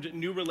formed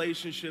new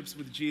relationships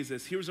with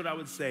Jesus, here's what I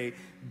would say.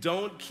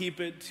 Don't keep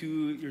it to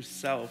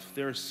yourself.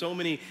 There are so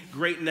many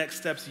great next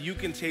steps you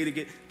can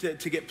take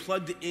to get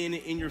plugged in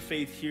your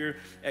faith here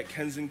at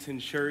Kensington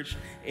Church,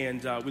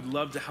 and we'd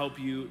love to help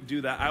you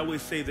do that. I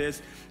always say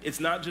this, it's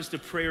not just a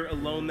prayer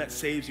alone that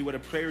saves you. What a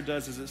prayer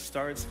does is it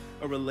starts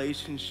a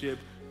relationship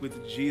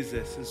with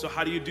Jesus. And so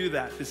how do you do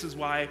that? This is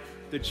why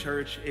the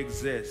church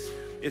exists.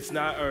 It's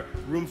not a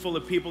room full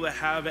of people that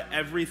have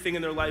everything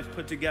in their life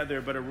put together,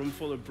 but a room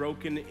full of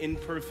broken,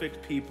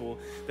 imperfect people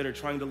that are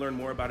trying to learn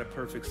more about a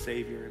perfect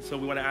Savior. And so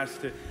we want to ask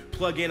to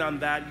plug in on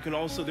that. You can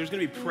also, there's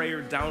going to be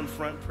prayer down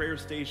front, prayer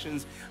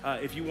stations.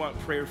 If you want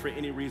prayer for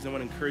any reason, I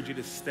want to encourage you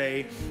to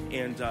stay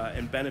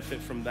and benefit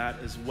from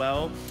that as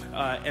well.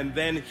 And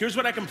then here's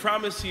what I can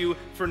promise you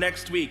for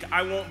next week.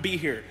 I won't be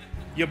here.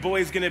 Your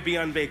boy's going to be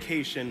on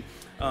vacation.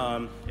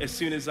 As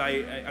soon as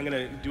I'm going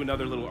to do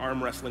another little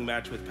arm wrestling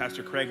match with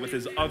Pastor Craig with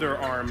his other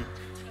arm.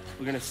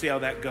 We're going to see how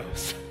that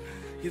goes.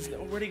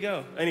 Where'd he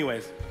go?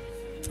 Anyways.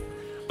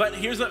 But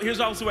here's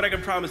also what I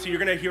can promise you.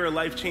 You're going to hear a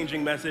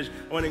life-changing message.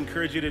 I want to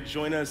encourage you to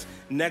join us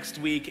next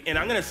week. And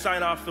I'm going to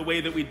sign off the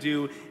way that we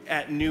do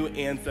at New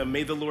Anthem.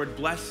 May the Lord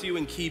bless you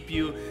and keep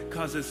you,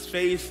 cause his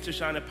face to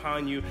shine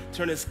upon you,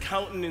 turn his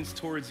countenance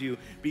towards you,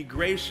 be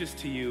gracious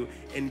to you,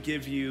 and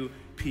give you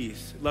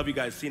peace. Love you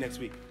guys. See you next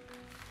week.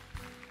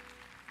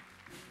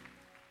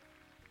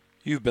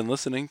 You've been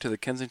listening to the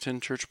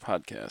Kensington Church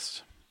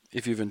Podcast.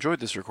 If you've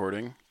enjoyed this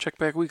recording, check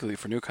back weekly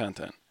for new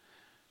content.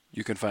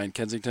 You can find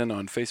Kensington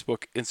on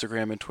Facebook,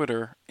 Instagram, and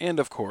Twitter, and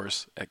of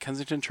course at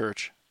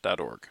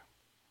kensingtonchurch.org.